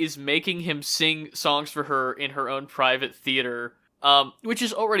 and is making him sing songs for her in her own private theater, which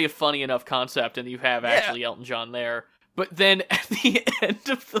is already a funny enough concept, and you have actually Elton John there. But then at the end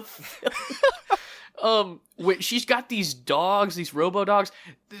of the film, she's got these dogs, these robo-dogs.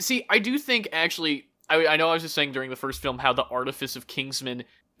 See, I do think, actually, I know I was just saying during the first film how the artifice of Kingsman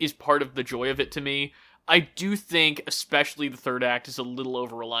is part of the joy of it to me. I do think, especially the third act, is a little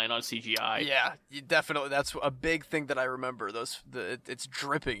over-reliant on CGI. Yeah, definitely. That's a big thing that I remember. It's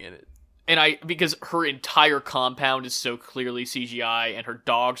dripping in it. And because her entire compound is so clearly CGI, and her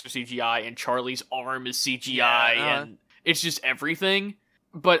dogs are CGI, and Charlie's arm is CGI, and it's just everything.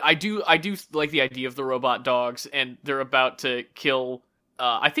 But I do like the idea of the robot dogs, and they're about to kill,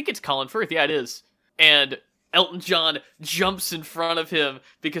 I think it's Colin Firth, yeah it is. And Elton John jumps in front of him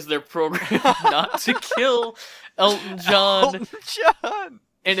because they're programmed not to kill Elton John. Elton John!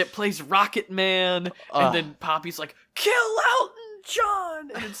 And it plays Rocket Man, and then Poppy's like, kill Elton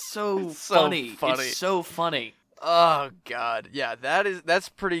John! And it's so funny. It's so funny. Oh god, yeah, that's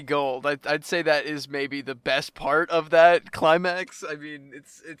pretty gold. I'd say that is maybe the best part of that climax. I mean,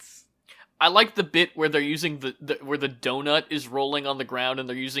 it's. I like the bit where they're using where the donut is rolling on the ground and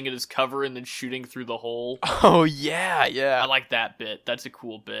they're using it as cover and then shooting through the hole. Oh yeah. I like that bit. That's a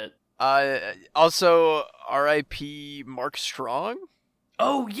cool bit. Also, R.I.P. Mark Strong.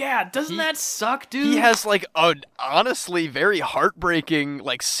 Oh yeah, doesn't that suck, dude? He has like an honestly very heartbreaking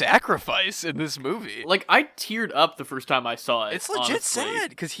like sacrifice in this movie. Like I teared up the first time I saw it. It's legit sad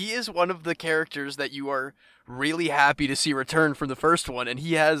because he is one of the characters that you are really happy to see return from the first one, and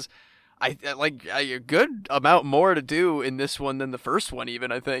he has a good amount more to do in this one than the first one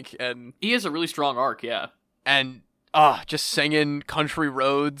even, I think. And he has a really strong arc, yeah. And just singing Country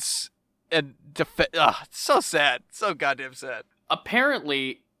Roads and it's so sad, so goddamn sad.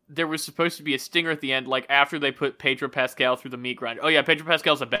 Apparently, there was supposed to be a stinger at the end, like after they put Pedro Pascal through the meat grinder. Oh yeah, Pedro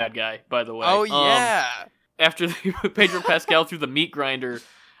Pascal's a bad guy, by the way. Oh yeah. After they put Pedro Pascal through the meat grinder,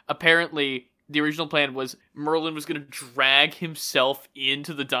 apparently the original plan was Merlin was going to drag himself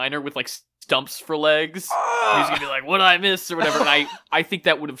into the diner with like stumps for legs. He was going to be like, "What did I miss?" or whatever. And I think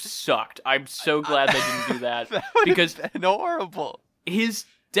that would have sucked. I'm so glad they didn't do that. Because been horrible. His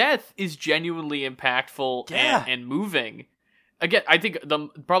death is genuinely impactful and moving. Again, I think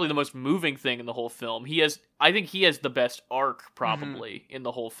probably the most moving thing in the whole film. I think he has the best arc probably in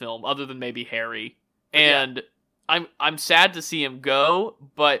the whole film, other than maybe Harry. And I'm sad to see him go,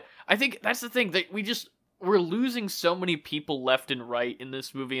 but I think that's the thing that we're losing so many people left and right in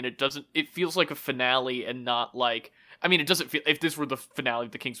this movie, and it feels like a finale and not like, I mean, it doesn't feel, if this were the finale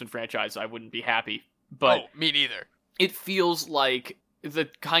of the Kingsman franchise, I wouldn't be happy. But me neither. It feels like the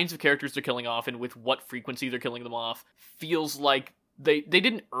kinds of characters they're killing off and with what frequency they're killing them off feels like they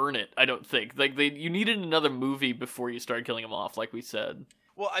didn't earn it, I don't think. Like you needed another movie before you started killing them off, like we said.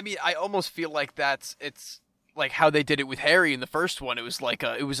 Well, I mean, I almost feel like it's like how they did it with Harry in the first one. It was like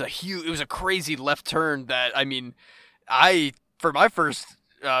it was a crazy left turn that, I mean, for my first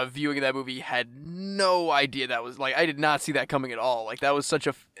viewing of that movie had no idea that was, like, I did not see that coming at all. Like, that was such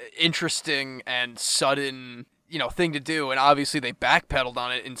a interesting and sudden, thing to do, and obviously they backpedaled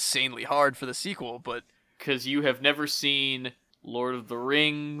on it insanely hard for the sequel, but... Because you have never seen Lord of the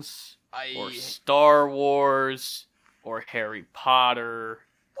Rings, or Star Wars, or Harry Potter...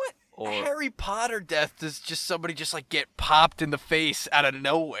 Harry Potter death does just somebody just like get popped in the face out of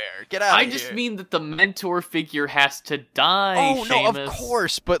nowhere. Get out of here. I just mean that the mentor figure has to die. Oh, Seamus. No, of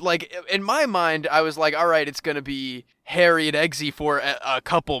course. But like in my mind, I was like, all right, it's going to be Harry and Eggsy for a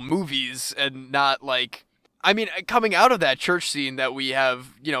couple movies and not like, I mean, coming out of that church scene that we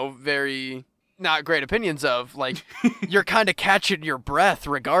have, very not great opinions of, like, you're kind of catching your breath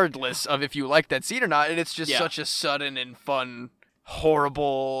regardless of if you like that scene or not. And it's just such a sudden and fun,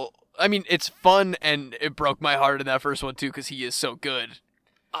 horrible... I mean, it's fun, and it broke my heart in that first one, too, because he is so good.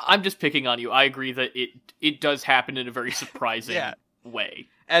 I'm just picking on you. I agree that it does happen in a very surprising way.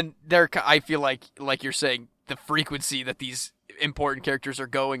 And I feel like you're saying, the frequency that these important characters are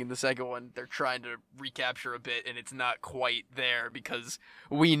going in the second one, they're trying to recapture a bit, and it's not quite there because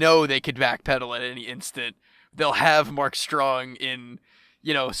we know they could backpedal at any instant. They'll have Mark Strong in,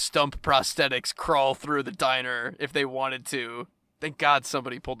 stump prosthetics crawl through the diner if they wanted to. Thank God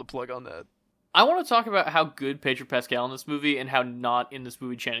somebody pulled the plug on that. I want to talk about how good Pedro Pascal in this movie and how not in this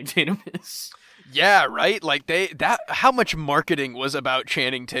movie Channing Tatum is. Yeah, right? Like, how much marketing was about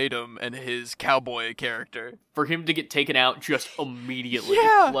Channing Tatum and his cowboy character? For him to get taken out just immediately.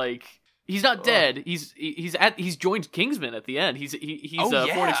 Yeah. Like, he's not dead. He's joined Kingsman at the end. He's a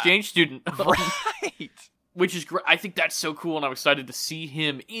foreign exchange student. Right. Which is great. I think that's so cool, and I'm excited to see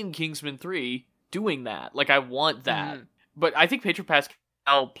him in Kingsman 3 doing that. Like, I want that. Mm. But I think Pedro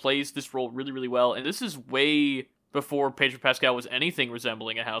Pascal plays this role really, really well, and this is way before Pedro Pascal was anything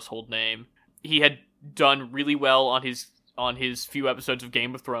resembling a household name. He had done really well on his few episodes of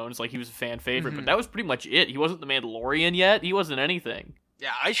Game of Thrones, like he was a fan favorite, but that was pretty much it. He wasn't the Mandalorian yet. He wasn't anything.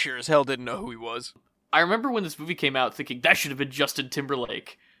 Yeah, I sure as hell didn't know who he was. I remember when this movie came out thinking that should have been Justin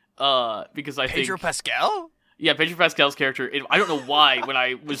Timberlake, because I think Pedro Pascal? Yeah, Pedro Pascal's character. I don't know why when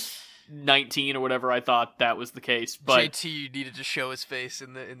I was 19 or whatever I thought that was the case, but JT needed to show his face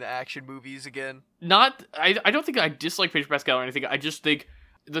in the action movies again. I don't think I dislike Pedro Pascal or anything. I just think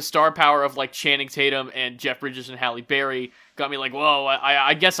the star power of like Channing Tatum and Jeff Bridges and Halle Berry got me like, whoa,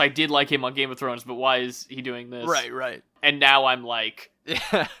 I guess I did like him on Game of Thrones, but why is he doing this? Right. And now I'm like,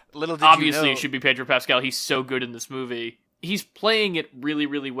 yeah, obviously it should be Pedro Pascal. He's so good in this movie. He's playing it really,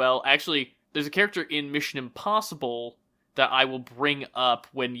 really well. Actually, there's a character in Mission Impossible that I will bring up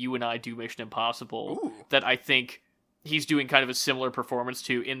when you and I do Mission Impossible. Ooh. That I think he's doing kind of a similar performance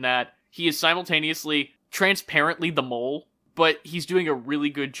to, in that he is simultaneously transparently the mole, but he's doing a really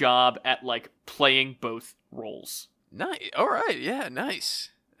good job at like playing both roles. Nice. All right. Yeah. Nice.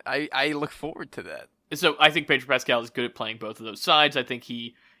 I look forward to that. So I think Pedro Pascal is good at playing both of those sides. I think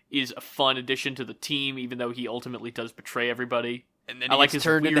he is a fun addition to the team, even though he ultimately does betray everybody. And then I like his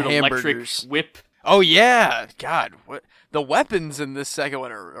turned weird into electric hamburgers. whip. Oh yeah, God, what the weapons in this second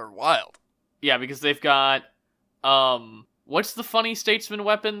one are wild. Yeah, because they've got what's the funny statesman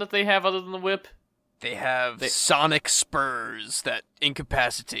weapon that they have other than the whip? They have sonic spurs that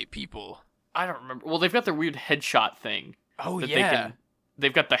incapacitate people. I don't remember. Well, they've got their weird headshot thing. Oh yeah.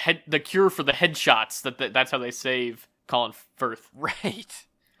 They've got the cure for the headshots. That's how they save Colin Firth. Right.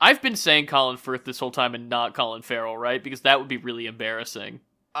 I've been saying Colin Firth this whole time and not Colin Farrell, right? Because that would be really embarrassing.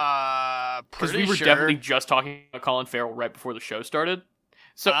 Because we were definitely just talking about Colin Farrell right before the show started.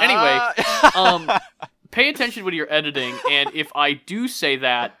 So anyway, pay attention when you're editing, and if I do say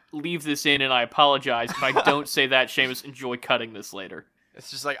that, leave this in, and I apologize. If I don't say that, Seamus, enjoy cutting this later.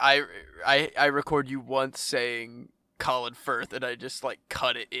 It's just like I record you once saying Colin Firth, and I just like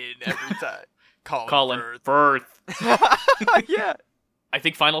cut it in every time. Colin Firth. Yeah. I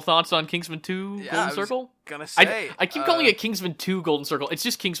think final thoughts on Kingsman 2 Golden Circle? Gonna say. I keep calling it Kingsman 2 Golden Circle. It's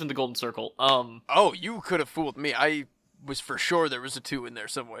just Kingsman the Golden Circle. Oh, you could have fooled me. I was for sure there was a 2 in there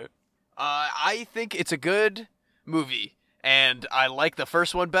somewhere. I think it's a good movie, and I like the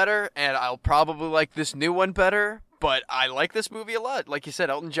first one better, and I'll probably like this new one better, but I like this movie a lot. Like you said,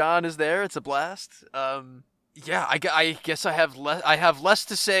 Elton John is there. It's a blast. Yeah, I guess I have less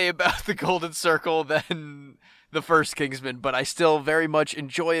to say about the Golden Circle than the first Kingsman, but I still very much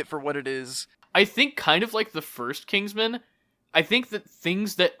enjoy it for what it is. I think kind of like the first Kingsman, I think that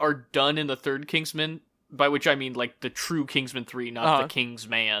things that are done in the third Kingsman, by which I mean like the true Kingsman 3, not the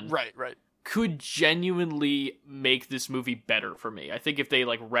Kingsman. Right. Could genuinely make this movie better for me. I think if they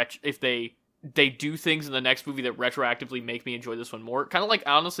like if they do things in the next movie that retroactively make me enjoy this one more. Kind of like,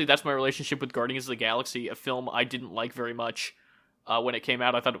 honestly, that's my relationship with Guardians of the Galaxy, a film I didn't like very much. When it came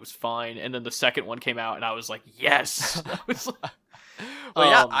out, I thought it was fine, and then the second one came out, and I was like, yes! Well,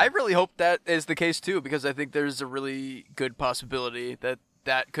 yeah, I really hope that is the case, too, because I think there's a really good possibility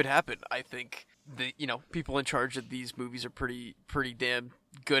that could happen. I think people in charge of these movies are pretty damn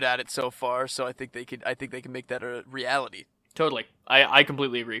good at it so far, so I think they can make that a reality. Totally. I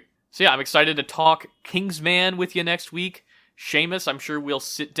completely agree. So yeah, I'm excited to talk Kingsman with you next week. Seamus, I'm sure we'll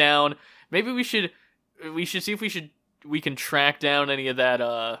sit down. Maybe we should see if we can track down any of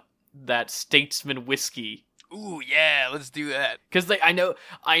that Statesman whiskey. Ooh, yeah, let's do that. Because I know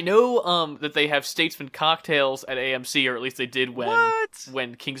that they have Statesman cocktails at AMC, or at least they did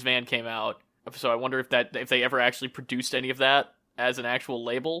when Kingsman came out. So I wonder if they ever actually produced any of that as an actual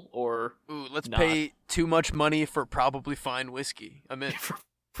label, or let's not. Pay too much money for probably fine whiskey. I'm in.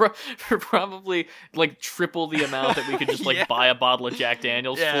 For probably like triple the amount that we could just like buy a bottle of Jack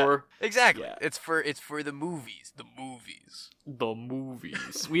Daniels for. Exactly. Yeah. It's for the movies. The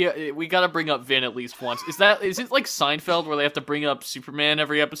movies. We got to bring up Vin at least once. Is it like Seinfeld where they have to bring up Superman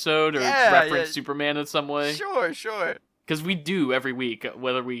every episode or reference Superman in some way? Sure. Because we do every week,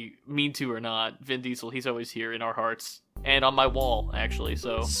 whether we mean to or not. Vin Diesel, he's always here in our hearts. And on my wall, actually,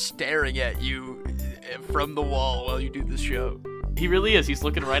 so... Staring at you from the wall while you do the show. He really is. He's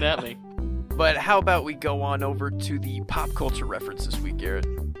looking right at me. But how about we go on over to the pop culture reference this week, Garrett?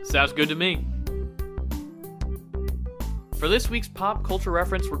 Sounds good to me. For this week's pop culture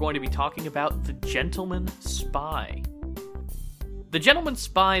reference, we're going to be talking about The Gentleman Spy. The Gentleman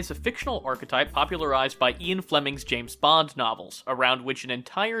Spy is a fictional archetype popularized by Ian Fleming's James Bond novels, around which an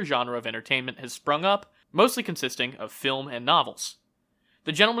entire genre of entertainment has sprung up, mostly consisting of film and novels.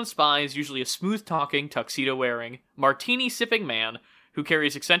 The Gentleman Spy is usually a smooth-talking, tuxedo-wearing, martini-sipping man who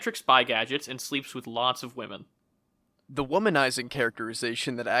carries eccentric spy gadgets and sleeps with lots of women. The womanizing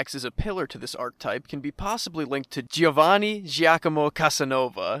characterization that acts as a pillar to this archetype can be possibly linked to Giovanni Giacomo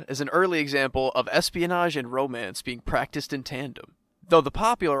Casanova as an early example of espionage and romance being practiced in tandem. Though the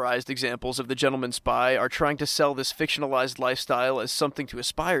popularized examples of the gentleman spy are trying to sell this fictionalized lifestyle as something to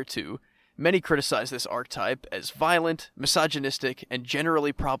aspire to, many criticize this archetype as violent, misogynistic, and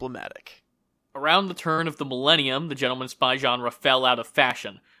generally problematic. Around the turn of the millennium, the gentleman spy genre fell out of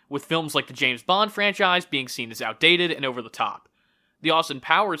fashion, with films like the James Bond franchise being seen as outdated and over the top. The Austin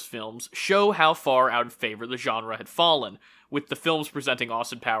Powers films show how far out of favor the genre had fallen, with the films presenting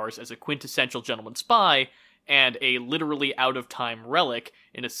Austin Powers as a quintessential gentleman spy and a literally out-of-time relic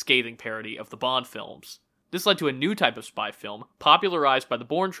in a scathing parody of the Bond films. This led to a new type of spy film, popularized by the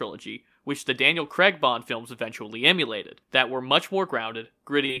Bourne trilogy, which the Daniel Craig Bond films eventually emulated, that were much more grounded,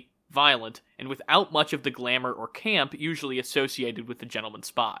 gritty, violent, and without much of the glamour or camp usually associated with the gentleman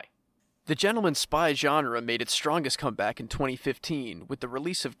spy. The gentleman spy genre made its strongest comeback in 2015 with the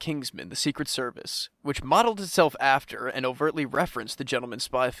release of Kingsman: The Secret Service, which modeled itself after and overtly referenced the gentleman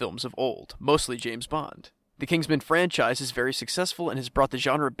spy films of old, mostly James Bond. The Kingsman franchise is very successful and has brought the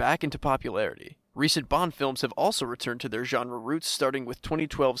genre back into popularity. Recent Bond films have also returned to their genre roots, starting with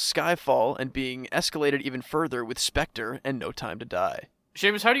 2012's Skyfall and being escalated even further with Spectre and No Time to Die.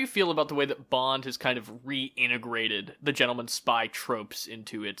 Seamus, how do you feel about the way that Bond has kind of reintegrated the gentleman spy tropes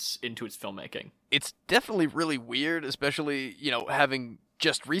into its filmmaking? It's definitely really weird, especially, having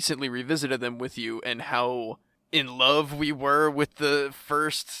just recently revisited them with you and how in love we were with the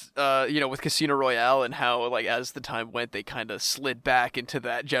first, with Casino Royale, and how, like, as the time went, they kind of slid back into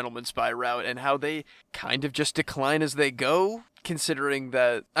that gentleman spy route, and how they kind of just decline as they go, considering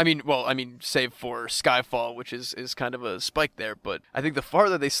that, save for Skyfall, which is kind of a spike there, but I think the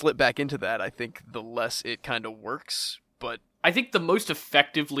farther they slip back into that, I think the less it kind of works, but... I think the most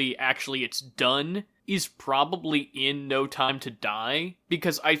effectively, actually, it's done is probably in No Time to Die,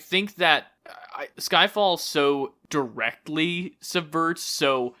 because I think that Skyfall so directly subverts,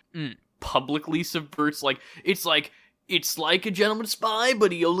 so publicly subverts, it's like a gentleman spy,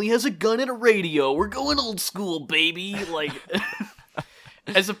 but he only has a gun and a radio. We're going old school, baby.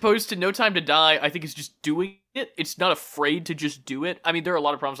 As opposed to No Time to Die, I think it's just doing it. It's not afraid to just do it. I mean, there are a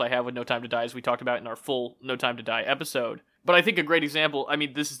lot of problems I have with No Time to Die, as we talked about in our full No Time to Die episode. But I think a great example,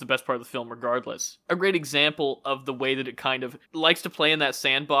 this is the best part of the film regardless. A great example of the way that it kind of likes to play in that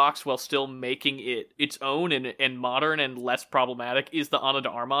sandbox while still making it its own and modern and less problematic is the Ana de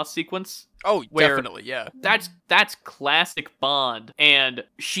Armas sequence. Oh, definitely, yeah. That's classic Bond, and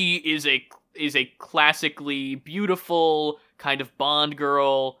she is a classically beautiful kind of Bond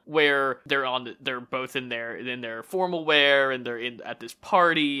girl where they're both in their formal wear and they're at this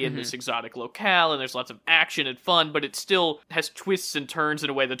party in this exotic locale, and there's lots of action and fun, but it still has twists and turns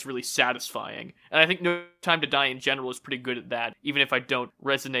in a way that's really satisfying. And I think No Time to Die in general is pretty good at that, even if I don't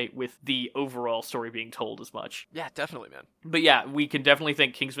resonate with the overall story being told as much. Yeah, definitely, man. But yeah, we can definitely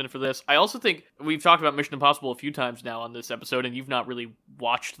thank Kingsman for this. I also think we've talked about Mission Impossible a few times now on this episode, and you've not really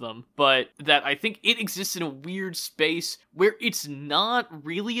watched them, but that I think it exists in a weird space where it's not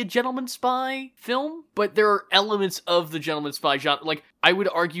really a gentleman spy film, but there are elements of the gentleman spy genre. Like, I would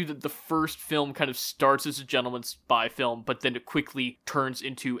argue that the first film kind of starts as a gentleman spy film, but then it quickly turns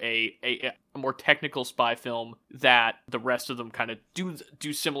into a more technical spy film that the rest of them kind of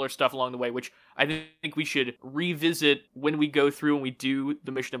do similar stuff along the way, which I think we should revisit when we go through and we do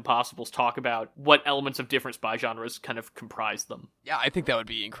the Mission Impossibles, talk about what elements of different spy genres kind of comprise them. Yeah, I think that would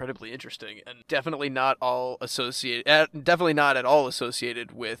be incredibly interesting, and definitely not all associated, definitely not at all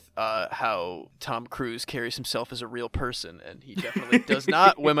associated with how Tom Cruise carries himself as a real person, and he definitely does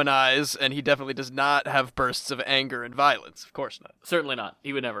not womanize, and he definitely does not have bursts of anger and violence. Of course not. Certainly not.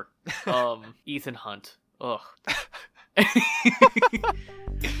 He would never. Ethan Hunt. Ugh.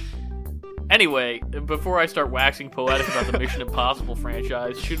 Anyway, before I start waxing poetic about the Mission Impossible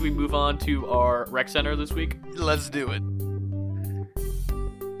franchise, should we move on to our rec center this week? Let's do it.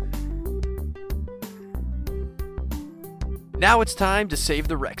 Now it's time to Save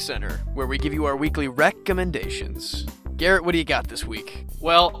the Rec Center, where we give you our weekly recommendations. Garrett, what do you got this week?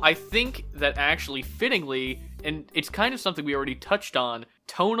 Well, I think that actually fittingly, and it's kind of something we already touched on,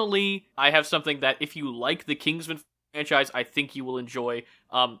 tonally, I have something that if you like the Kingsman franchise, I think you will enjoy.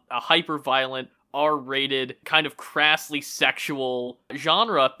 A hyper-violent, R-rated, kind of crassly sexual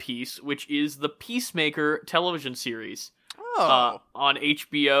genre piece, which is the Peacemaker television series. Oh. On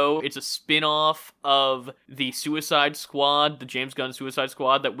HBO. It's a spin-off of the Suicide Squad, the James Gunn Suicide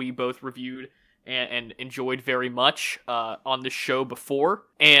Squad that we both reviewed and enjoyed very much on the show before.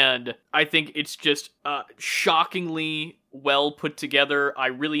 And I think it's just shockingly well put together. I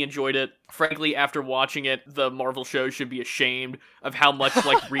really enjoyed it. Frankly, after watching it, the Marvel show should be ashamed of how much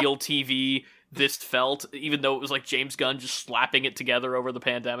like real TV this felt, even though it was like James Gunn just slapping it together over the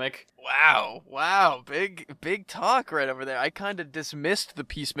pandemic. Wow. Big talk right over there. I kind of dismissed the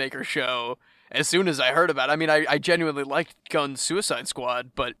Peacemaker show as soon as I heard about it. I mean, I genuinely liked Gunn's Suicide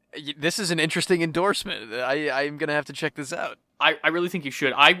Squad, but this is an interesting endorsement. I'm going to have to check this out. I really think you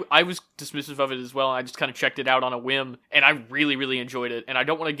should. I was dismissive of it as well. I just kind of checked it out on a whim, and I really, really enjoyed it. And I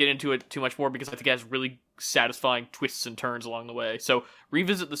don't want to get into it too much more because I think it has really satisfying twists and turns along the way. So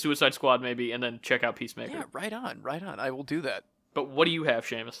revisit the Suicide Squad maybe, and then check out Peacemaker. Yeah, right on. I will do that. But what do you have,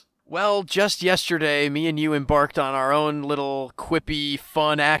 Seamus? Well, just yesterday, me and you embarked on our own little quippy,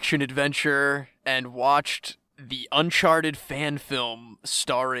 fun action adventure and watched the Uncharted fan film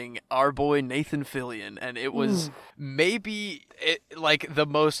starring our boy Nathan Fillion, and it was maybe like the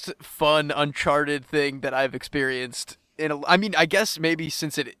most fun Uncharted thing that I've experienced. I guess maybe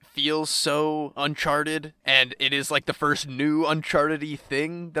since it feels so Uncharted, and it is like the first new Uncharted-y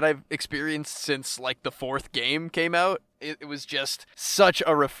thing that I've experienced since like the 4th game came out. It was just such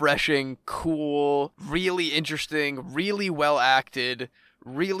a refreshing, cool, really interesting, really well acted,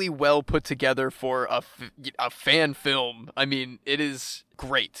 really well put together for a fan film. I mean, it is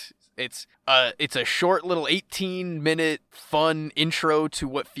great. It's a short little 18-minute fun intro to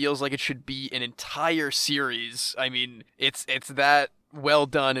what feels like it should be an entire series. I mean, it's that well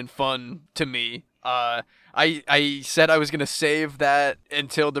done and fun to me. I said I was going to save that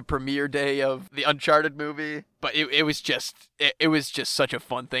until the premiere day of the Uncharted movie, but it was just such a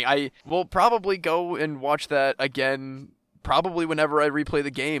fun thing. I will probably go and watch that again probably whenever I replay the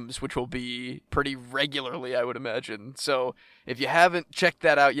games, which will be pretty regularly, I would imagine. So if you haven't checked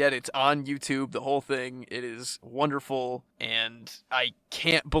that out yet, it's on YouTube, the whole thing. It is wonderful, and I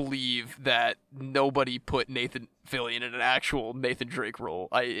can't believe that nobody put Nathan Fillion in an actual Nathan Drake role.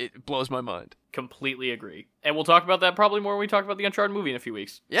 It blows my mind. Completely agree. And we'll talk about that probably more when we talk about the Uncharted movie in a few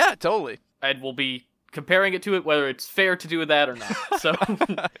weeks. Yeah, totally. And we'll be comparing it to it, whether it's fair to do that or not. So...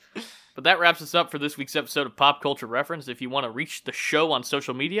 But that wraps us up for this week's episode of Pop Culture Reference. If you want to reach the show on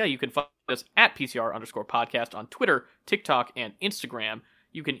social media, you can find us at PCR_podcast on Twitter, TikTok, and Instagram.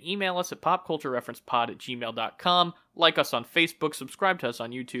 You can email us at popculturereferencepod@gmail.com, like us on Facebook, subscribe to us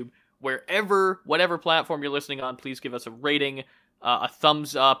on YouTube. Whatever platform you're listening on, please give us a rating, a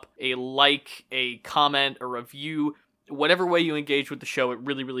thumbs up, a like, a comment, a review. Whatever way you engage with the show, it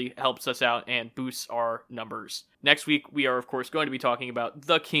really, really helps us out and boosts our numbers. Next week, we are, of course, going to be talking about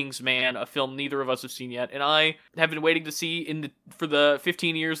The King's Man, a film neither of us have seen yet, and I have been waiting to see for the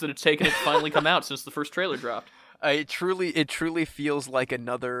 15 years that it's taken it to finally come out since the first trailer dropped. It truly feels like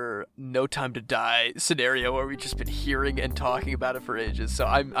another No Time to Die scenario where we've just been hearing and talking about it for ages. So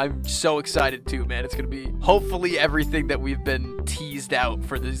I'm so excited too, man. It's gonna be hopefully everything that we've been teased out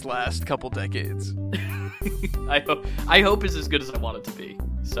for these last couple decades. I hope it's as good as I want it to be.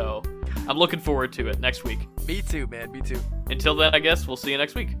 So I'm looking forward to it next week. Me too, man. Me too. Until then, I guess we'll see you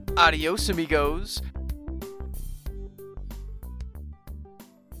next week. Adios, amigos.